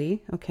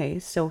slightly. Okay,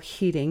 so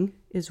heating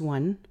is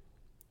one.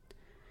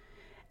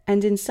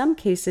 And in some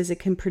cases, it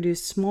can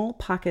produce small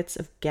pockets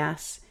of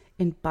gas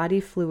in body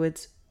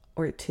fluids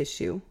or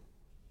tissue.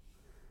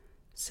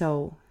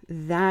 So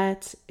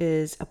that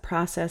is a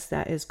process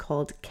that is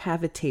called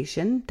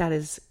cavitation. That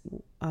is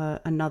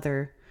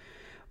another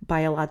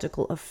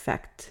biological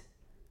effect,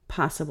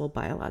 possible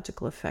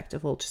biological effect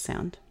of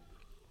ultrasound.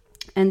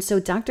 And so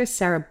Dr.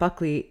 Sarah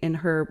Buckley, in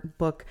her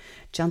book,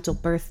 Gentle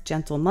Birth,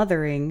 Gentle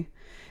Mothering,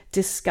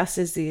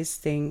 discusses these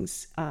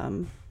things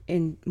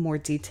in more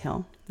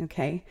detail,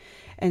 okay?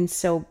 And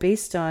so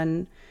based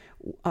on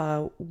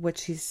what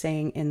she's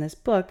saying in this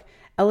book,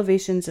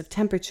 elevations of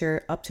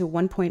temperature up to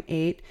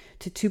 1.8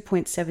 to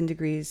 2.7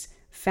 degrees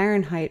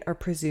Fahrenheit are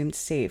presumed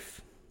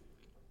safe.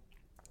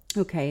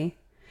 Okay.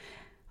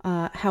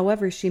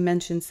 However, she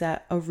mentions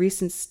that a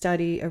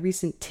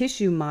recent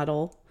tissue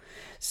model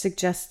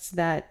suggests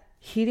that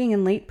heating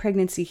in late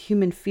pregnancy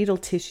human fetal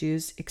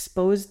tissues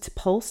exposed to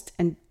pulsed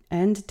and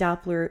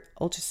Doppler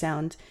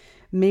ultrasound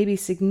may be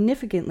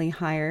significantly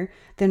higher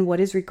than what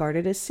is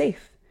regarded as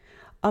safe,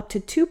 up to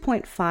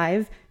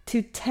 2.5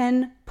 to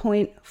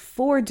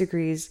 10.4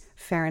 degrees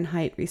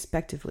Fahrenheit,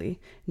 respectively.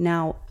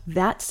 Now,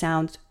 that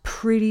sounds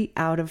pretty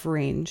out of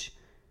range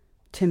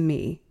to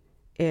me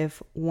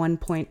if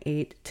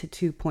 1.8 to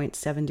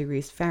 2.7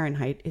 degrees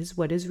Fahrenheit is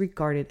what is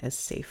regarded as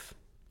safe.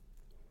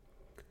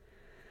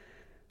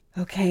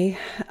 Okay,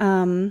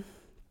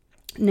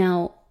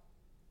 now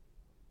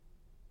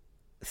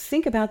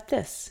think about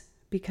this,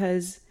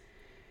 because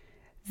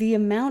the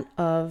amount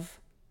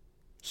of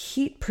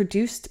heat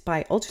produced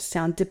by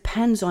ultrasound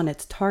depends on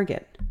its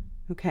target,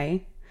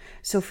 okay?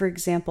 So for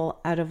example,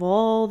 out of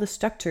all the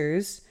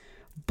structures,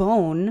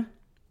 bone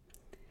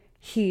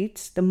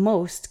heats the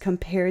most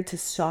compared to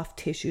soft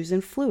tissues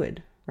and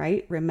fluid,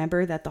 right?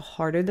 Remember that the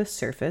harder the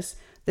surface,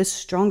 the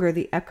stronger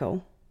the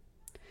echo.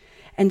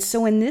 And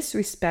so in this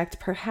respect,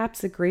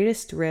 perhaps the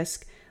greatest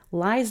risk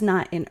lies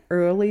not in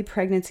early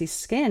pregnancy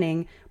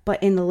scanning,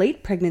 but in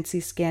late pregnancy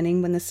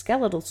scanning when the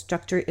skeletal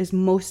structure is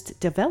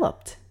most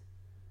developed.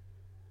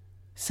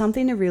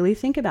 Something to really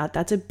think about.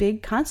 That's a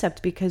big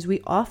concept, because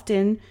we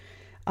often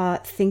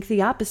think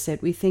the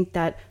opposite. We think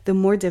that the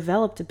more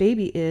developed a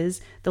baby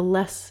is, the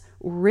less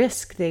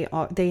risk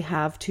they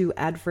have to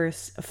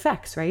adverse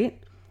effects,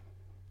 right?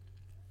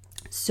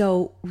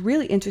 So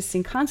really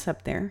interesting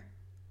concept there.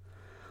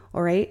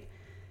 All right.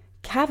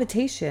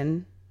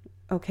 Cavitation,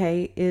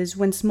 okay, is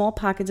when small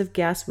pockets of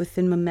gas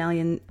within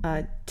mammalian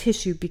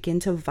tissue begin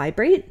to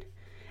vibrate,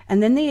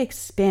 and then they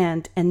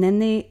expand, and then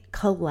they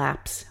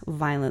collapse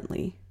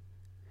violently.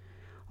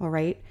 All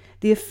right.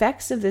 The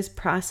effects of this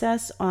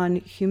process on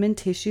human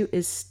tissue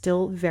is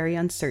still very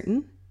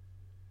uncertain,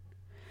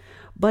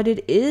 but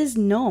it is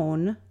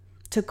known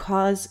to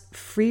cause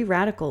free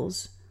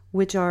radicals,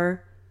 which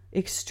are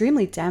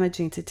extremely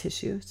damaging to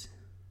tissues.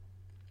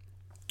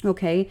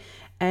 Okay.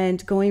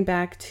 And going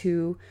back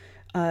to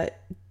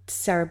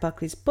Sarah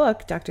Buckley's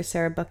book, Dr.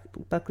 Sarah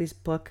Buckley's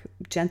book,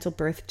 Gentle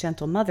Birth,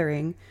 Gentle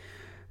Mothering,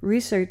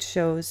 research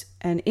shows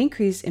an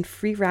increase in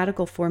free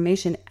radical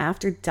formation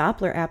after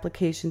Doppler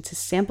application to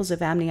samples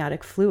of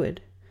amniotic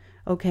fluid.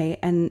 Okay,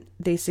 and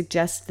they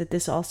suggest that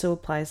this also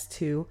applies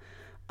to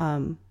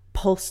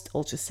pulsed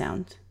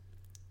ultrasound.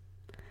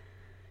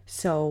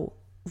 So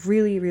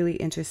really, really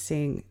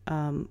interesting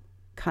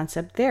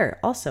concept there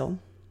also.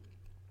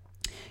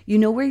 You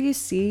know where you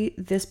see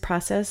this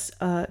process,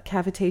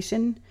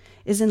 cavitation,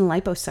 is in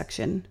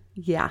liposuction.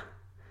 Yeah.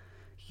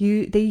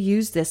 They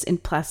use this in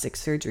plastic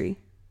surgery.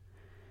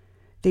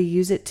 They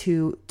use it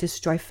to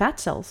destroy fat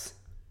cells,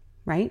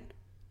 right?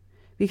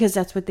 because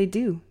that's what they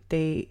do.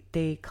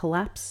 They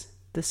collapse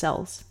the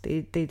cells.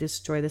 They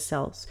destroy the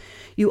cells.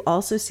 You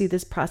also see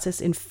this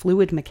process in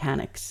fluid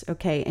mechanics,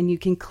 okay? And you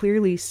can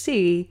clearly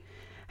see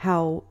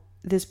how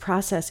this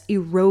process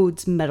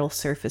erodes metal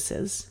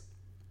surfaces.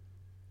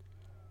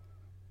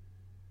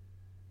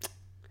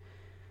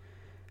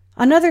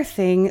 Another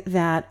thing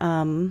that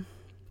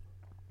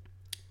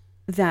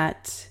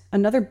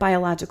another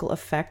biological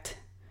effect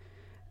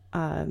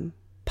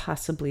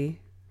possibly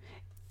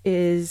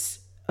is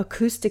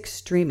acoustic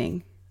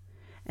streaming.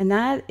 And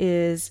that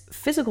is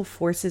physical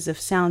forces of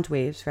sound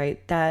waves,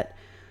 right, that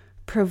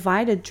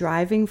provide a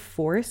driving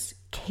force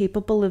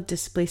capable of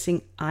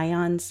displacing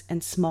ions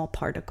and small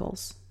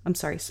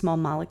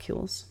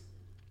molecules.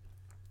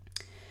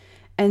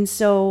 And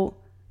so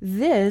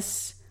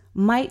this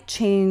might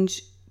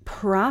change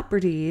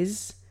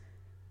properties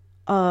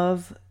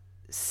of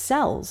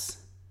cells.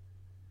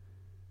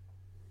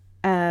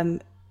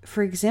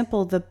 For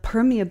example, the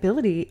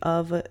permeability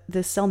of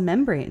the cell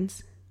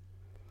membranes.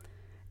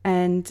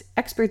 And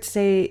experts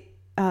say,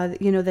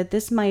 that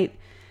this might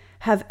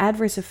have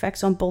adverse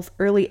effects on both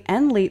early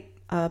and late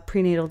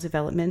prenatal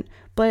development,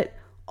 but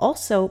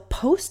also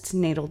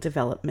postnatal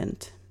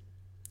development.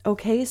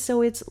 Okay,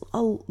 so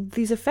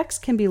these effects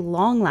can be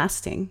long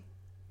lasting.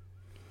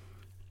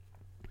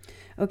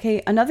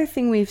 Okay, another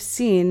thing we've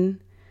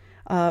seen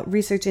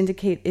research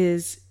indicate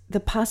is the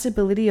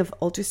possibility of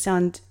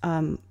ultrasound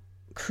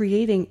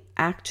creating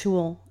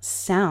actual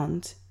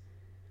sound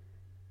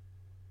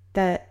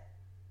that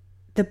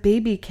the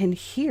baby can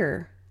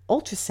hear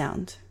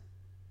ultrasound.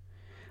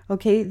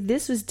 Okay,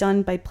 this was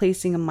done by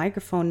placing a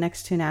microphone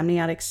next to an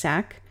amniotic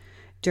sac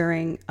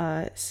during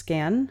a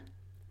scan.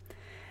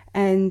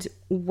 And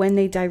when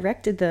they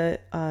directed the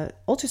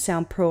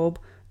ultrasound probe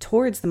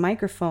towards the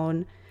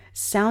microphone,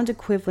 sound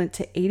equivalent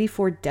to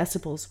 84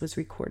 decibels was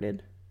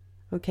recorded.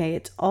 Okay,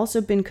 it's also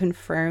been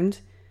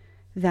confirmed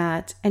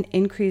that an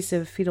increase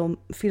of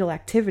fetal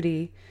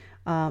activity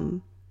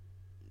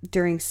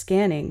during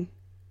scanning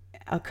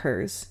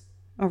occurs.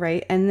 All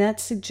right, and that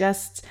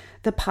suggests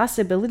the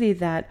possibility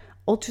that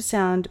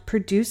ultrasound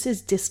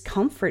produces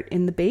discomfort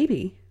in the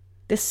baby.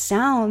 The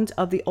sound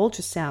of the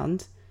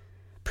ultrasound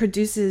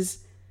produces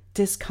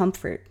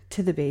discomfort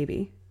to the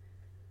baby.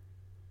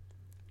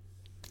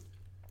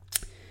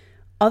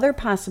 Other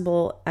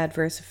possible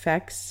adverse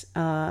effects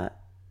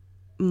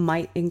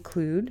might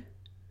include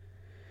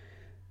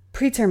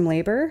preterm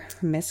labor,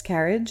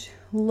 miscarriage,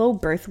 low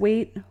birth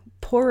weight,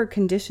 poorer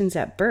conditions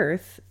at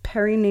birth,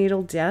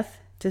 perinatal death,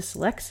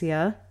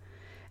 dyslexia,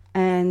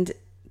 and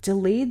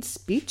delayed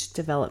speech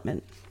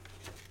development.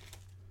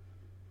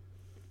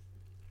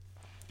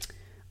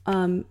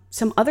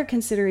 Some other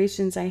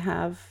considerations I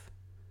have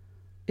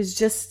is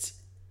just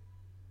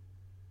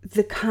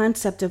the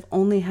concept of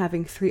only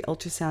having 3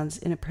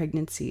 ultrasounds in a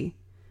pregnancy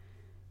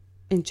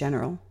in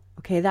general.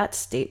 Okay, that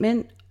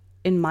statement,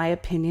 in my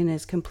opinion,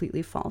 is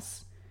completely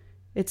false.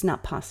 It's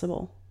not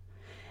possible.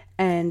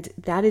 And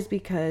that is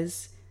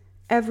because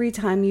every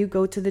time you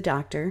go to the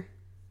doctor,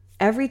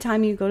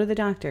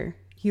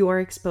 you are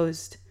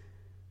exposed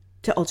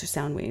to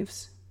ultrasound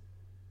waves.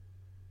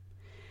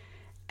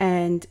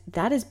 And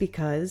that is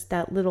because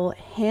that little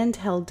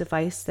handheld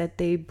device that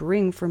they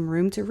bring from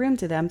room to room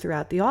to them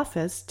throughout the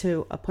office,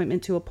 to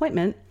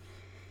appointment,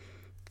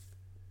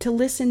 to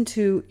listen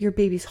to your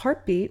baby's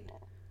heartbeat,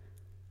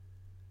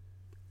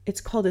 it's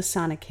called a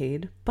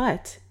sonicade,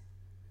 but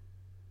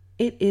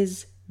it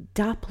is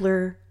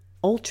Doppler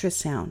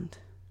ultrasound.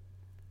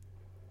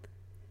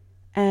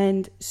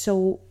 And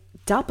so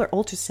Doppler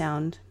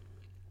ultrasound,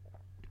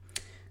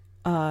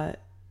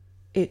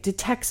 it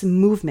detects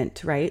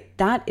movement, right?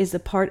 That is the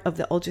part of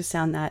the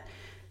ultrasound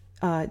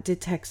that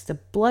detects the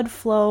blood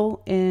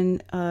flow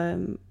in,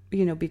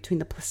 between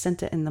the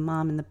placenta and the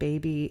mom and the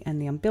baby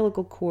and the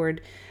umbilical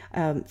cord,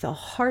 the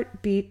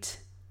heartbeat,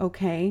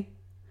 okay?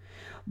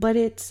 But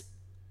it's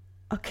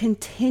a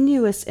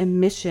continuous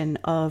emission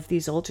of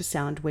these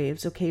ultrasound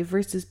waves, okay,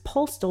 versus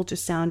pulsed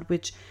ultrasound,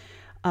 which,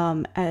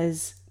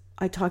 as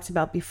I talked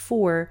about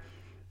before,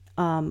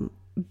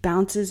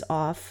 bounces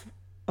off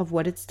of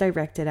what it's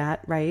directed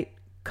at, right?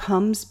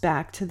 Comes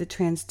back to the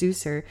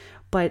transducer,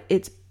 but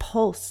it's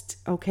pulsed,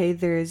 okay?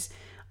 There's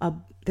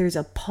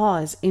a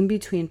pause in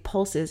between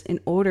pulses in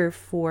order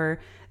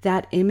for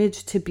that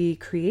image to be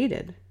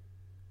created.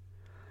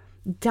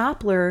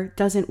 Doppler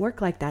doesn't work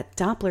like that.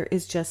 Doppler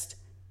is just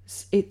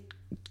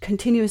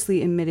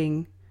continuously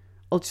emitting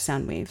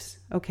ultrasound waves,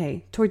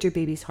 okay, towards your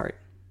baby's heart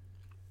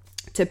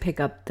to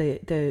pick up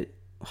the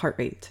heart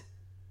rate.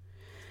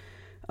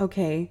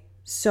 Okay,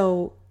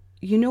 so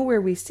where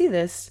we see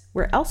this,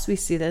 where else we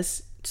see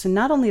this. So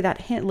not only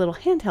that little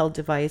handheld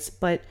device,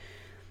 but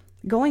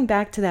going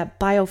back to that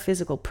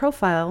biophysical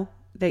profile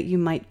that you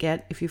might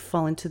get if you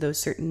fall into those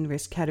certain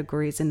risk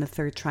categories in the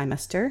 3rd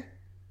trimester,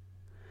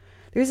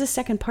 there's a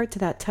second part to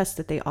that test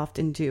that they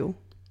often do.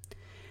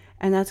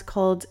 And that's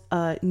called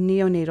a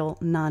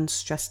neonatal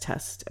non-stress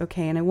test.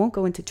 Okay, and I won't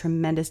go into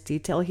tremendous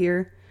detail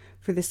here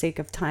for the sake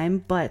of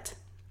time, but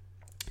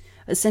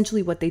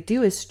essentially what they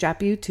do is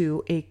strap you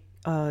to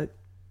a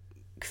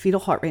fetal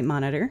heart rate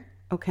monitor,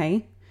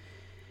 okay?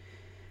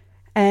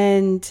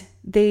 And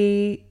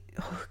they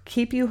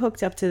keep you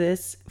hooked up to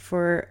this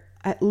for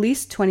at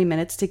least 20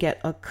 minutes to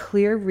get a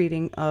clear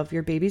reading of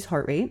your baby's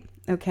heart rate,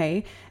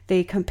 okay?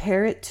 They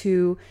compare it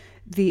to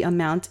the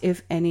amount,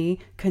 if any,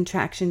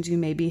 contractions you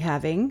may be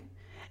having,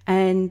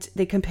 and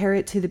they compare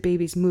it to the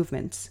baby's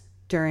movements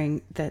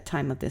during the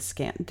time of this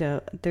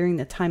during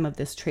the time of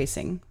this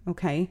tracing,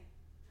 okay?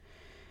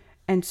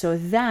 And so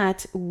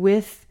that,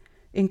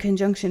 in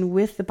conjunction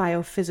with the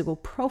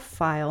biophysical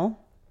profile,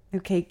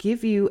 okay,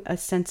 give you a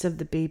sense of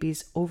the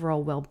baby's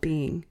overall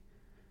well-being.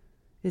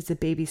 Is the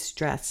baby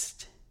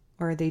stressed,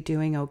 or are they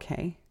doing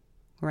okay,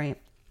 right?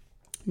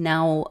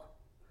 Now,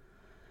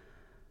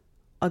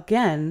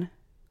 again,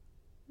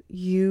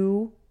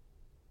 you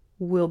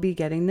will be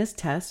getting this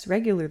test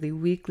regularly,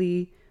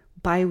 weekly,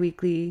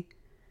 bi-weekly,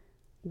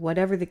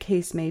 whatever the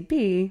case may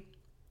be.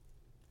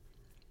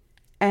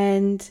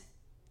 And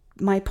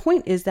my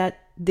point is that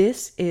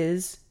this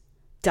is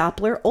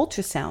Doppler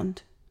ultrasound.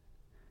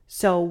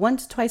 So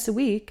once, twice a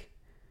week,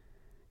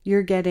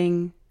 you're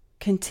getting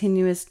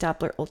continuous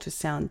Doppler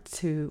ultrasound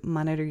to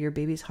monitor your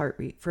baby's heart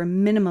rate for a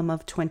minimum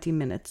of 20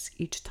 minutes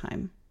each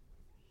time.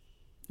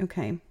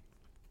 Okay.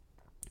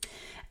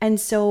 And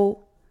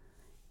so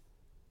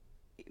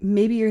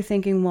maybe you're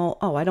thinking, well,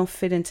 I don't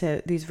fit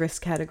into these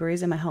risk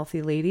categories. I'm a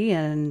healthy lady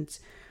and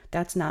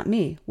that's not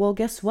me. Well,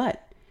 guess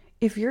what?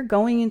 If you're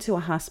going into a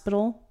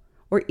hospital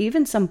or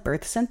even some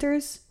birth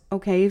centers,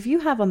 okay, if you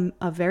have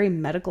a very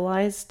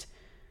medicalized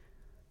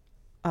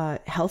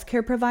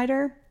healthcare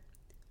provider,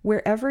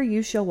 wherever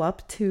you show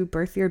up to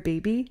birth your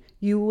baby,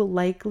 it will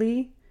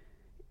likely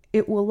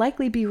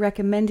be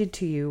recommended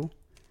to you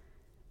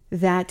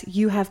that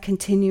you have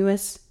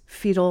continuous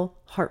fetal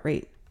heart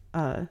rate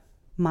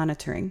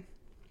monitoring.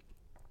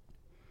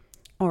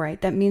 All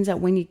right, that means that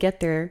when you get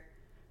there,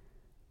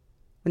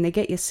 when they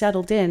get you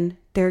settled in,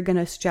 they're going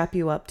to strap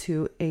you up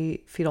to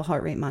a fetal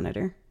heart rate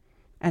monitor,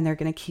 and they're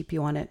going to keep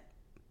you on it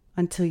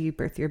until you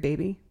birth your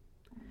baby.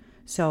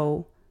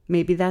 So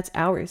maybe that's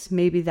hours.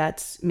 Maybe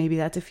that's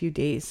a few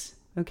days.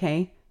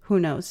 Okay. Who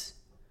knows?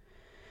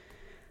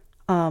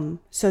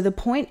 So the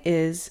point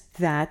is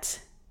that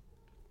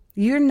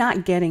you're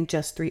not getting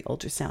just 3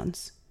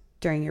 ultrasounds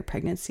during your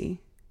pregnancy.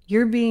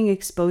 You're being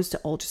exposed to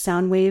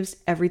ultrasound waves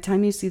every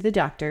time you see the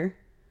doctor,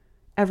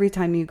 every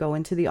time you go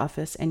into the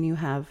office and you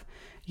have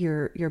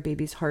your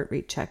baby's heart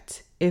rate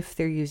checked, if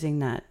they're using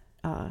that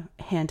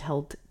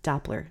handheld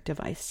Doppler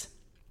device.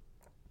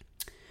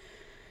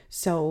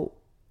 So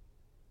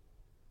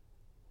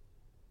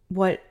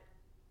what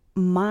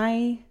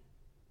my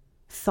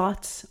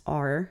thoughts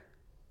are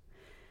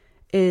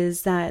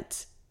is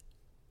that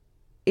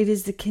it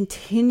is the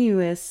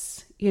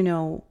continuous,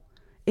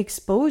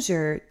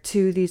 exposure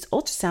to these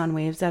ultrasound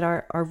waves that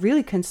are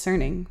really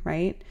concerning,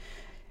 right?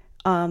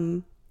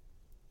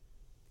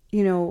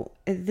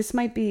 This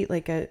might be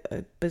like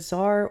a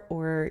bizarre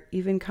or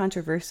even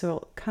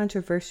controversial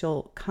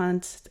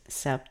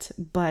concept,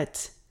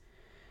 but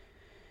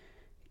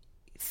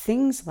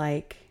things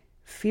like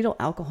fetal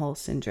alcohol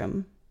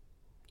syndrome,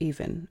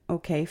 even,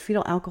 okay?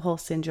 Fetal alcohol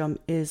syndrome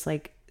is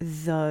like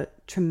the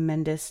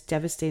tremendous,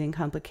 devastating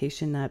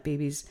complication that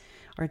babies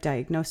are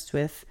diagnosed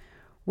with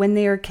when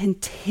they are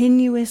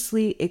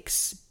continuously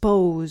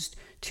exposed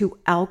to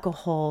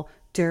alcohol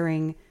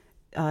during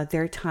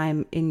their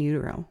time in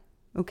utero,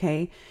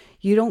 okay?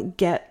 You don't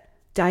get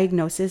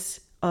diagnosis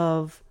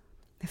of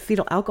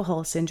fetal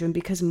alcohol syndrome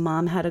because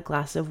mom had a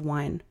glass of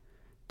wine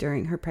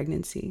during her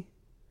pregnancy,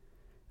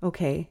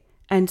 okay?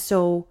 And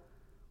so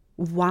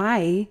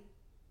why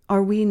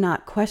are we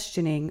not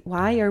questioning?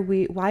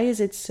 Why is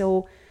it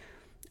so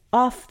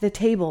off the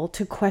table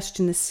to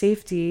question the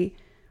safety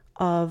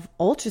of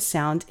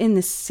ultrasound in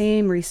the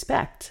same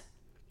respect,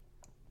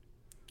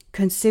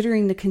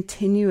 considering the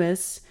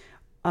continuous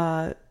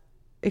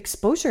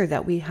exposure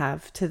that we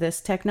have to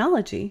this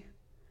technology?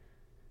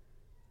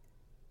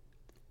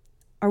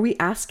 Are we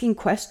asking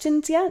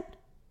questions yet?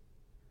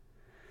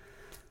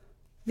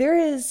 There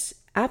is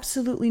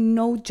absolutely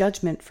no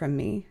judgment from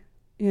me.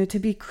 To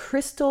be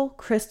crystal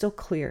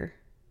clear,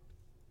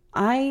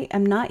 I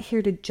am not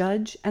here to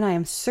judge, and I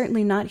am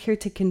certainly not here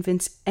to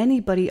convince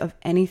anybody of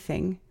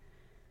anything.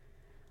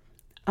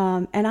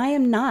 And I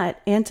am not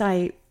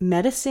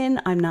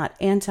anti-medicine. I'm not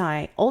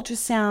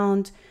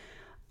anti-ultrasound.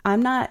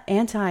 I'm not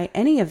anti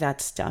any of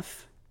that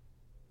stuff.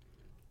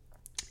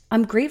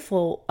 I'm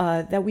grateful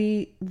that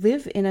we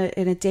live in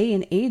a day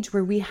and age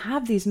where we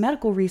have these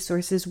medical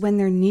resources when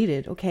they're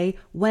needed, okay?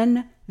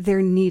 When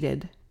they're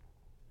needed.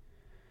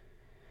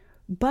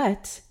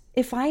 But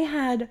if I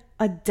had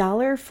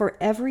 $1 for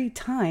every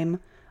time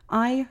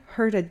I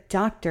heard a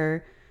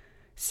doctor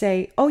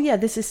say, "Oh yeah,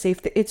 this is safe.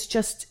 It's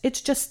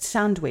just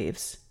sound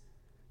waves."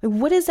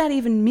 What does that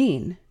even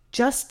mean?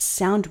 Just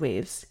sound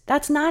waves.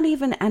 That's not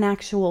even an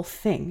actual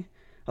thing.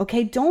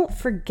 Okay? Don't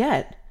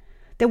forget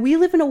that we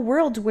live in a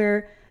world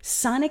where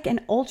sonic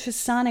and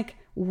ultrasonic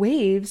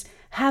waves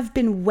have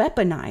been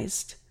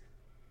weaponized.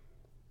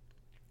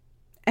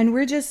 And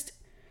we're just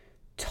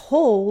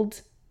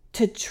told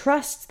to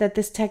trust that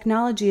this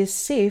technology is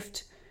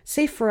safe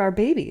for our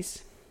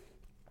babies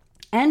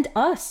and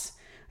us.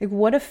 Like,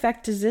 what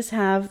effect does this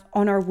have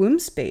on our womb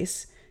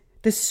space,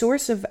 the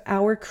source of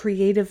our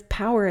creative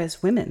power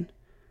as women?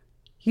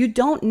 You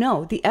don't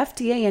know. The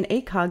FDA and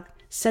ACOG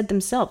said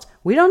themselves,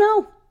 we don't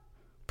know.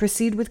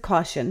 Proceed with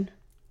caution.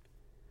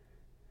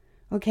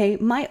 Okay,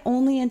 my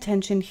only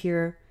intention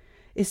here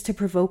is to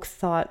provoke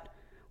thought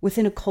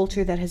within a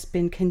culture that has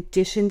been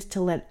conditioned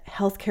to let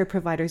healthcare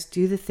providers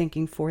do the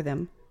thinking for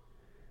them.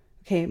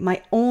 Okay,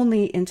 my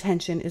only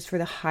intention is for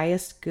the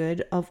highest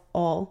good of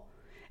all.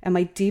 And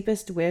my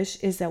deepest wish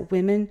is that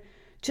women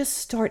just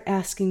start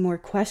asking more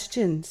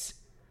questions.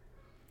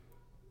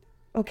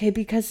 Okay,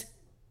 because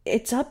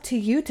it's up to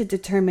you to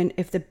determine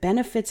if the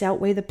benefits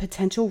outweigh the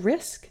potential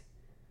risk.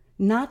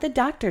 Not the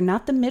doctor,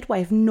 not the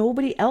midwife,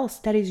 nobody else.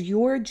 That is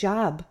your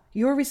job,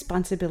 your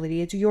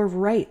responsibility. It's your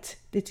right.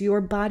 It's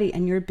your body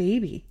and your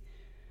baby.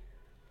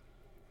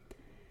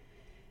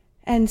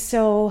 And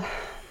so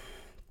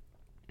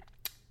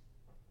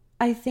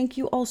I thank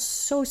you all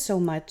so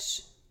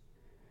much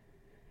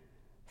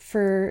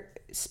for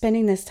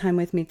spending this time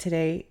with me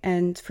today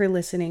and for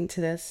listening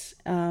to this.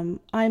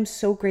 I'm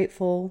so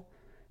grateful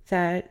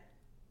that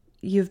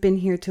you've been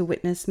here to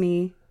witness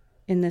me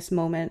in this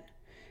moment,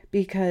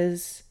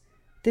 because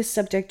this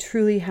subject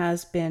truly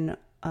has been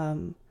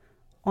on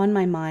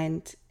my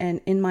mind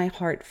and in my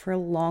heart for a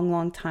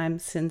long time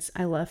since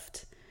I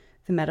left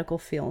the medical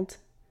field.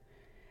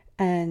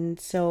 And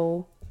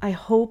so I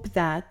hope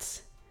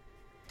that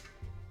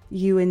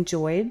you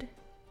enjoyed.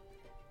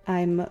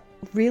 I'm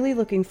really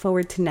looking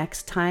forward to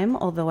next time,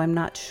 although I'm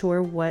not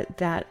sure what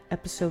that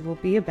episode will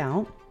be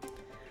about.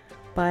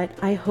 But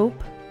I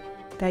hope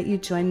that you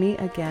join me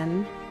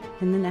again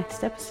in the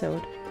next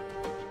episode.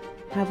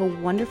 Have a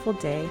wonderful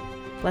day.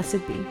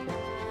 Blessed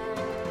be.